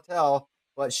non-refundable hotel.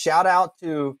 But shout out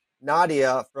to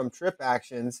Nadia from Trip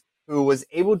Actions, who was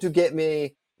able to get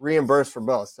me reimbursed for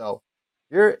both. So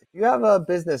if you have a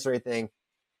business or anything,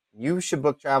 you should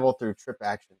book travel through Trip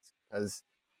Actions because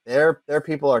their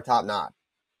people are top notch.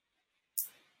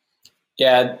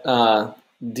 Yeah,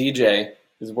 DJ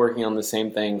is working on the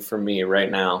same thing for me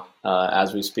right now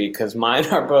as we speak because mine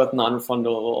are both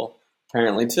non-refundable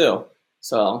apparently too.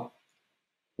 So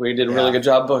we did a really good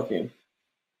job booking.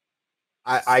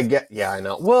 I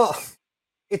know. Well,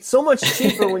 it's so much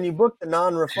cheaper when you book the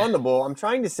non-refundable. I'm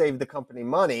trying to save the company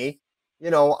money.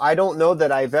 I don't know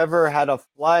that I've ever had a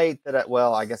flight that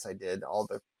I guess I did all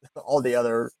the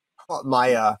other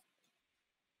my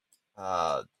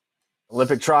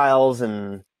Olympic trials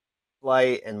and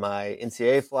flight and my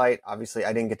NCAA flight. Obviously,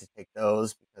 I didn't get to take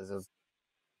those because of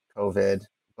COVID.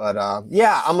 But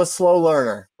I'm a slow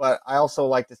learner, but I also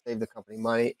like to save the company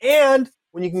money. And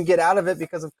when you can get out of it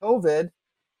because of COVID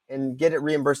and get it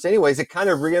reimbursed anyways, it kind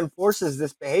of reinforces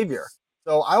this behavior.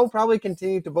 So I will probably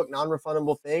continue to book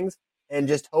non-refundable things and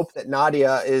just hope that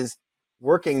Nadia is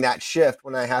working that shift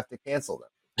when I have to cancel them.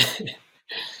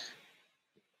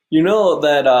 You know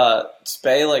that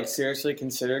Spey seriously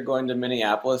considered going to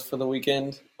Minneapolis for the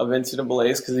weekend of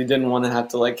NCAA's because he didn't want to have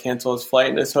to cancel his flight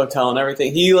and his hotel and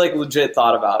everything. He legit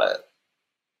thought about it.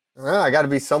 Well, I got to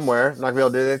be somewhere. I'm not gonna be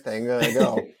able to do anything. I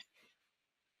go.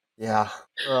 Yeah.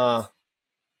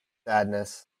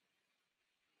 Sadness.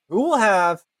 Who will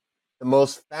have the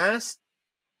most fast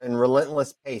and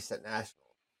relentless pace at Nationals?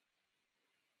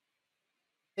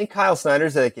 I think Kyle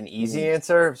Snyder's an easy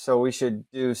answer, so we should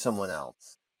do someone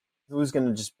else. Who's going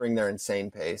to just bring their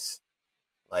insane pace,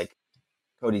 like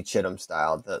Cody Chittum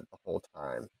style, the whole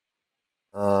time?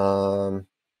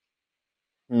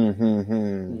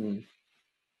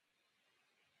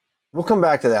 We'll come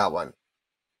back to that one.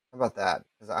 How about that?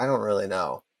 Because I don't really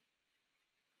know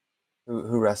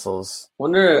who wrestles. I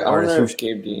wonder if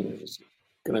Gabe Dean is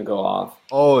going to go off.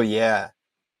 Oh, yeah. I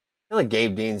feel like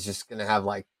Gabe Dean's just going to have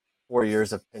 4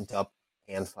 years of pent-up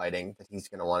hand fighting that he's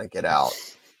going to want to get out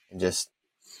and just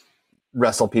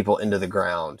wrestle people into the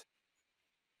ground.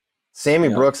 Sammy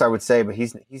Brooks, I would say, but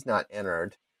he's not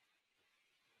entered.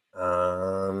 I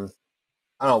don't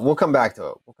know. We'll come back to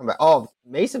it. We'll come back. Oh,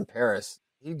 Mason Paris.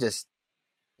 He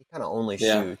kind of only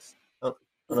shoots. I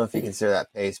don't know if you consider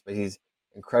that pace, but he's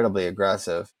incredibly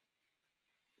aggressive.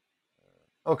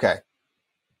 Okay.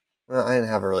 Well, I didn't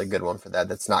have a really good one for that.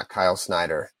 That's not Kyle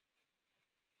Snyder.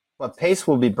 But pace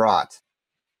will be brought.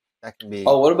 That can be.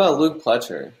 Oh, what about Luke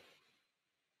Pletcher?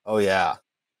 Oh, yeah.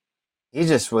 He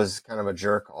just was kind of a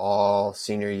jerk all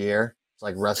senior year.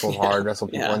 It's wrestle hard, wrestle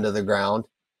people into the ground.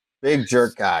 Big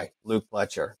jerk guy, Luke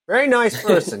Pletcher. Very nice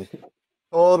person.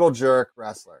 Total jerk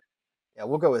wrestler. Yeah,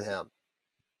 we'll go with him.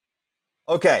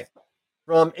 Okay.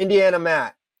 From Indiana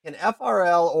Matt. Can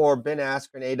FRL or Ben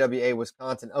Askren, AWA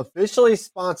Wisconsin, officially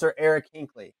sponsor Eric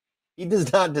Hinckley? He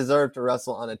does not deserve to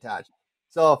wrestle unattached.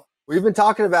 So we've been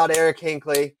talking about Eric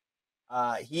Hinckley.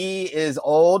 He is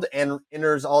old and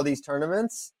enters all these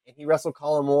tournaments. And he wrestled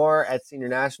Colin Moore at Senior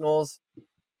Nationals,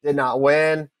 did not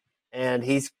win, and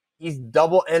he's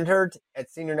double entered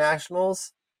at Senior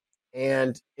Nationals,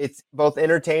 and it's both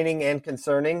entertaining and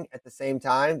concerning at the same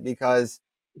time because,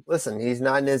 listen, he's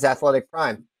not in his athletic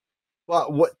prime. But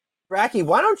Bracky,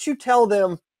 why don't you tell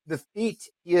them the feat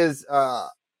he is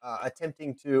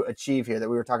attempting to achieve here that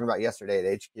we were talking about yesterday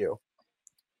at HQ?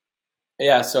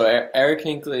 Yeah, so Eric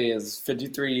Hinckley is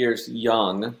 53 years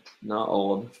young, not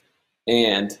old,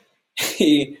 and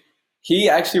he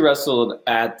actually wrestled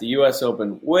at the U.S.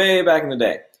 Open way back in the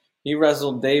day. He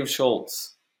wrestled Dave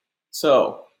Schultz.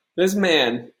 So this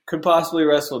man could possibly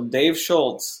wrestle Dave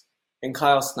Schultz and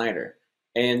Kyle Snyder,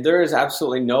 and there is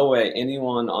absolutely no way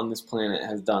anyone on this planet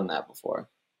has done that before.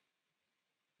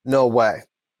 No way.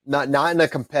 Not in a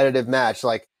competitive match,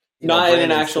 not in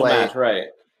an actual match, right?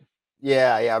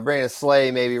 Yeah. Brandon Slay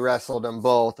maybe wrestled them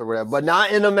both or whatever, but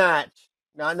not in a match.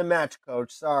 Not in a match,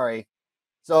 coach. Sorry.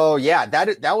 So, yeah,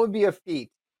 that would be a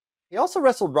feat. He also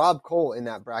wrestled Rob Cole in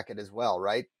that bracket as well,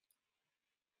 right?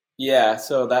 Yeah,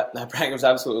 so that bracket was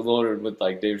absolutely loaded with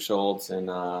like Dave Schultz and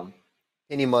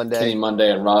Kenny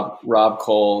Monday and Rob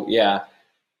Cole. Yeah,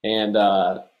 and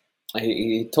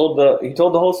he told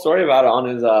the whole story about it on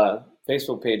his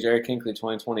Facebook page, Eric Kinkley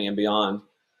 2020 and beyond.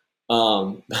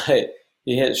 But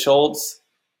he hit Schultz,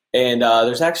 and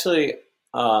there's actually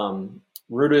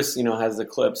Rudis, has the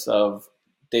clips of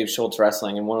Dave Schultz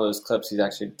wrestling. In one of those clips, he's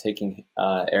actually taking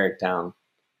Eric down.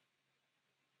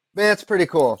 Man, that's pretty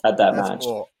cool. At that match.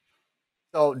 Cool.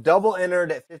 So double entered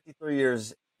at 53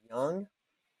 years young.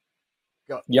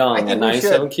 Young at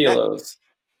 97 kilos.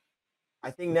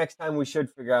 I think next time we should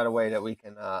figure out a way that we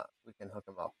can hook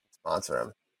him up and sponsor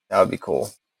him. That would be cool.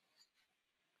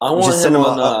 I want him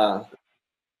on.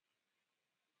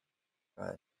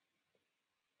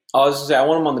 I was just say I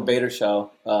want him on the Bader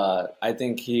show. I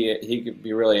think he could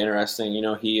be really interesting.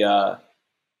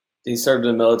 He served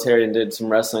in the military and did some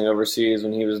wrestling overseas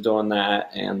when he was doing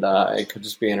that, and it could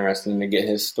just be interesting to get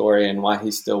his story and why he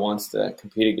still wants to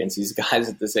compete against these guys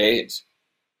at this age.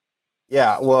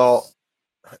 Yeah, well,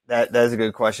 that is a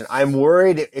good question. I'm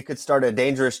worried it could start a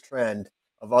dangerous trend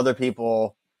of other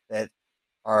people that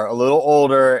are a little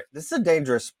older. This is a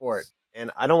dangerous sport, and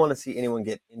I don't want to see anyone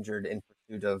get injured in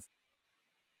pursuit of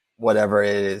whatever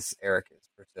it is Eric is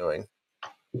pursuing.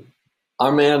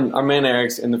 Our man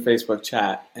Eric's in the Facebook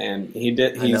chat, and he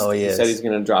said he's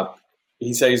going to drop.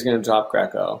 He said he's going to drop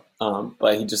Greco,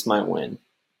 but he just might win.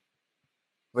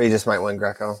 Well, he just might win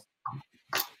Greco.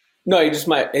 No, he just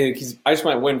might. I just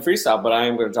might win freestyle, but I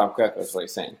am going to drop Greco. Is what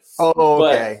he's saying. Oh,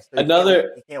 okay. So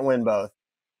you can't win both.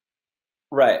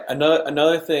 Right.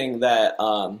 Another thing that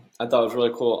I thought was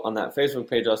really cool on that Facebook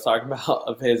page I was talking about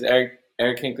of his Eric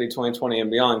Kinkley 2020 and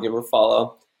beyond. Give her a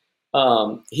follow.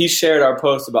 He shared our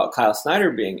post about Kyle Snyder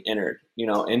being entered,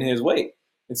 in his weight.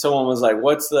 And someone was like,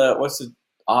 what's the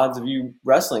odds of you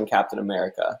wrestling Captain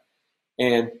America?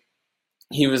 And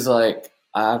he was like,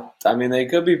 they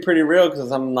could be pretty real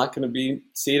because I'm not going to be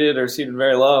seated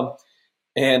very low.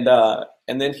 And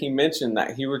then he mentioned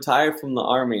that he retired from the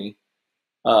Army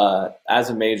as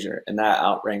a major, and that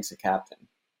outranks a captain.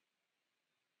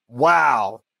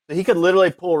 Wow. So he could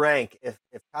literally pull rank if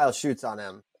Kyle shoots on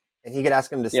him. And he could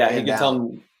ask him to stand down. Yeah, he could tell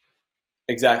him,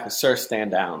 exactly, sir,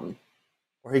 stand down.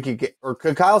 Or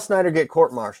could Kyle Snyder get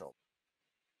court-martialed?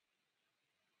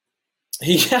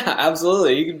 Yeah,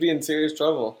 absolutely. He could be in serious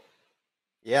trouble.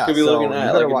 Yeah. Could be looking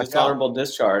at like a dishonorable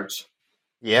discharge.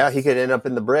 Yeah, he could end up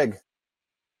in the brig.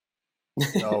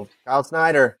 So, Kyle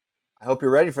Snyder, I hope you're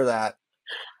ready for that.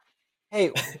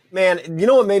 Hey, man, you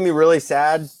know what made me really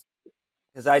sad?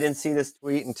 Because I didn't see this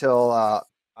tweet until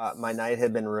my night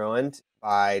had been ruined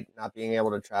by not being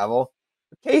able to travel.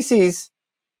 Casey's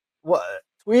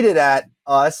tweeted at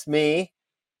me,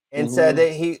 and said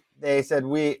that they said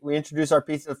we introduced our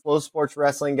pizza to Flow Sports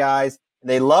Wrestling guys, and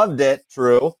they loved it.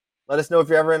 True. Let us know if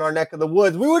you're ever in our neck of the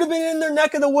woods. We would have been in their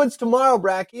neck of the woods tomorrow,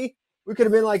 Bracky. We could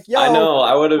have been like, yo. I know.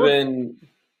 I would have been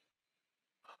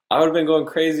going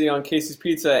crazy on Casey's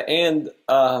Pizza, and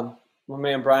my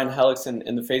man Brian Hellickson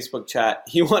in the Facebook chat.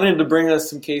 He wanted to bring us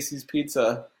some Casey's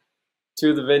Pizza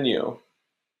to the venue.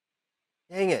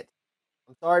 Dang it.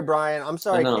 I'm sorry, Brian. I'm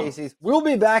sorry, Casey's. We'll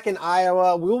be back in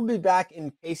Iowa. We'll be back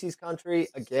in Casey's country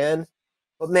again.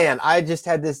 But, man, I just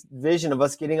had this vision of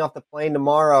us getting off the plane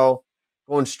tomorrow,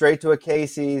 going straight to a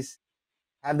Casey's,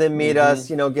 have them meet us,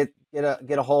 get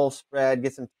a whole spread,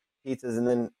 get some pizzas, and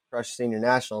then crush Senior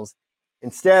Nationals.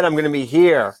 Instead, I'm going to be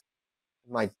here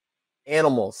with my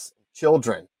animals,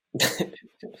 children.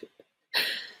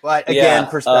 But, again,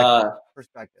 perspective.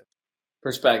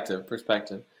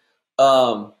 Perspective.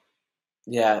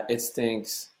 Yeah, it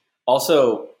stinks.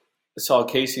 Also, I saw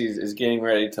Casey's is getting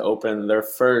ready to open their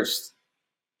first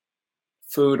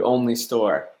food-only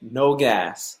store. No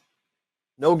gas.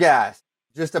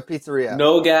 Just a pizzeria.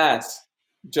 No gas.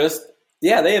 They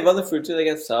have other food too. They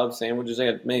got subs, sandwiches.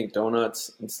 They got make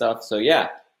donuts and stuff. So yeah,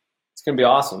 it's gonna be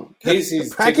awesome.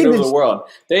 Casey's taking over the world.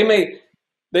 They make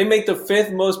the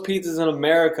 5th most pizzas in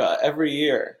America every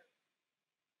year.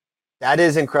 That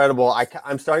is incredible.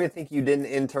 I'm starting to think you didn't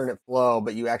intern at Flow,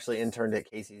 but you actually interned at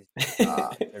Casey's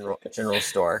general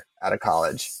store out of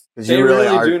college. They you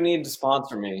really do need to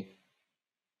sponsor me.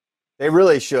 They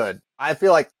really should. I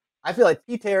feel like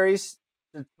P. Terry's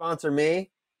should sponsor me,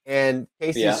 and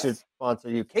Casey's should sponsor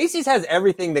you. Casey's has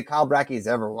everything that Kyle Bracky's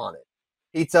ever wanted: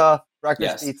 pizza,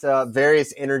 breakfast pizza,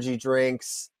 various energy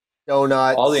drinks,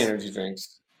 donuts, all the energy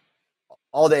drinks,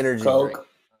 Coke.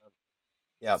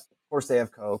 Yeah. Of course, they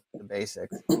have Coke, the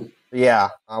basics. But yeah,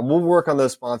 we'll work on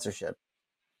those sponsorships.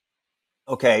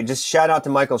 Okay, just shout out to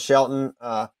Michael Shelton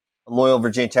on some loyal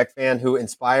Virginia Tech fan who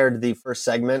inspired the first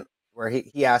segment where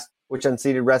he asked which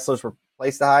unseeded wrestlers were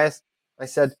placed the highest. I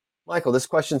said, Michael, this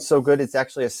question's so good, it's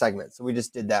actually a segment. So we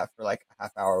just did that for like a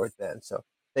half hour with Ben. So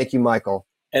thank you, Michael.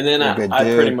 And then I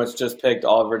pretty much just picked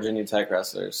all Virginia Tech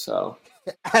wrestlers. So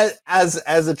as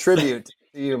a tribute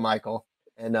to you, Michael,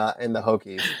 and the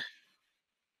Hokies.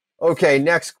 Okay,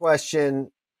 next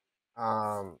question.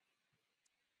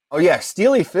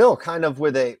 Steely Phil, kind of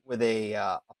with a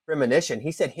premonition.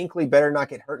 He said Hinckley better not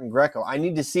get hurt in Greco. I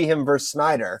need to see him versus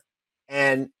Snyder.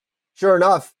 And sure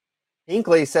enough,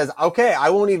 Hinckley says, okay, I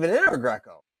won't even enter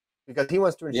Greco because he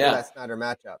wants to ensure that Snyder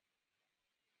matchup.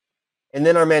 And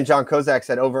then our man John Kozak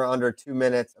said over under 2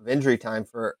 minutes of injury time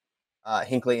for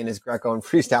Hinckley in his Greco and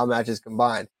freestyle matches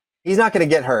combined. He's not going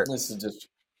to get hurt. This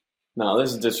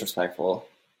is disrespectful.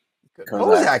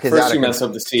 Kozak is first out you of mess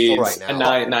up the seeds, right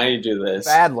now. And now you do this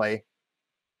badly.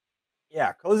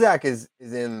 Yeah, Kozak is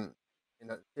in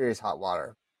a serious hot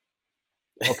water.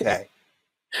 Okay.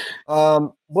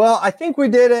 Well, I think we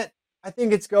did it. I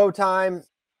think it's go time.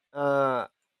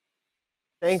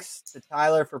 Thanks to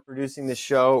Tyler for producing the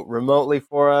show remotely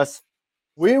for us.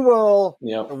 We will.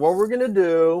 Yep. What we're gonna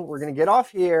do? We're gonna get off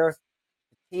here.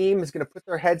 The team is gonna put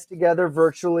their heads together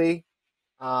virtually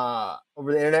over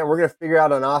the internet. We're gonna figure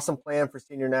out an awesome plan for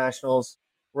Senior Nationals.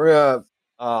 We're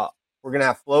gonna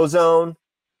have Flow Zone.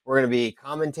 We're gonna be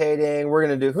commentating. We're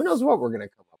gonna do who knows what we're gonna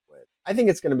come up with. I think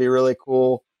it's gonna be really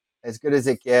cool, as good as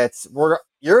it gets. For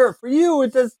you,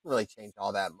 it doesn't really change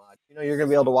all that much. You're gonna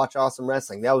be able to watch awesome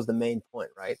wrestling. That was the main point,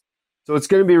 right? So it's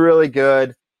gonna be really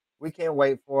good. We can't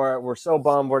wait for it. We're so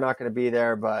bummed we're not gonna be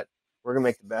there, but we're gonna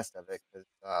make the best of it because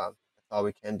that's all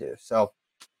we can do. So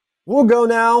we'll go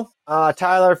now.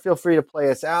 Tyler, feel free to play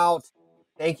us out.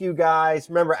 Thank you, guys.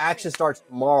 Remember, action starts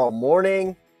tomorrow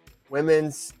morning.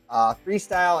 Women's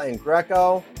freestyle and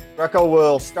Greco. Greco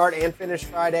will start and finish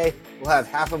Friday. We'll have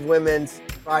half of women's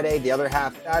Friday, the other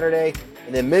half Saturday,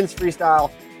 and then men's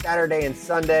freestyle Saturday and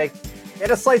Sunday. They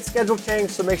had a slight schedule change,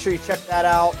 so make sure you check that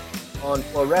out on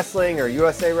Flow Wrestling or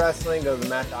USA Wrestling. Go to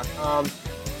themat.com.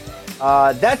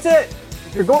 That's it.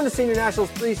 If you're going to Senior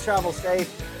Nationals, please travel safe.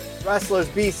 Wrestlers,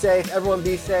 be safe. Everyone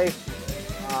be safe.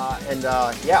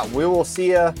 We will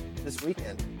see you this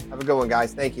weekend. Have a good one,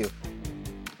 guys. Thank you.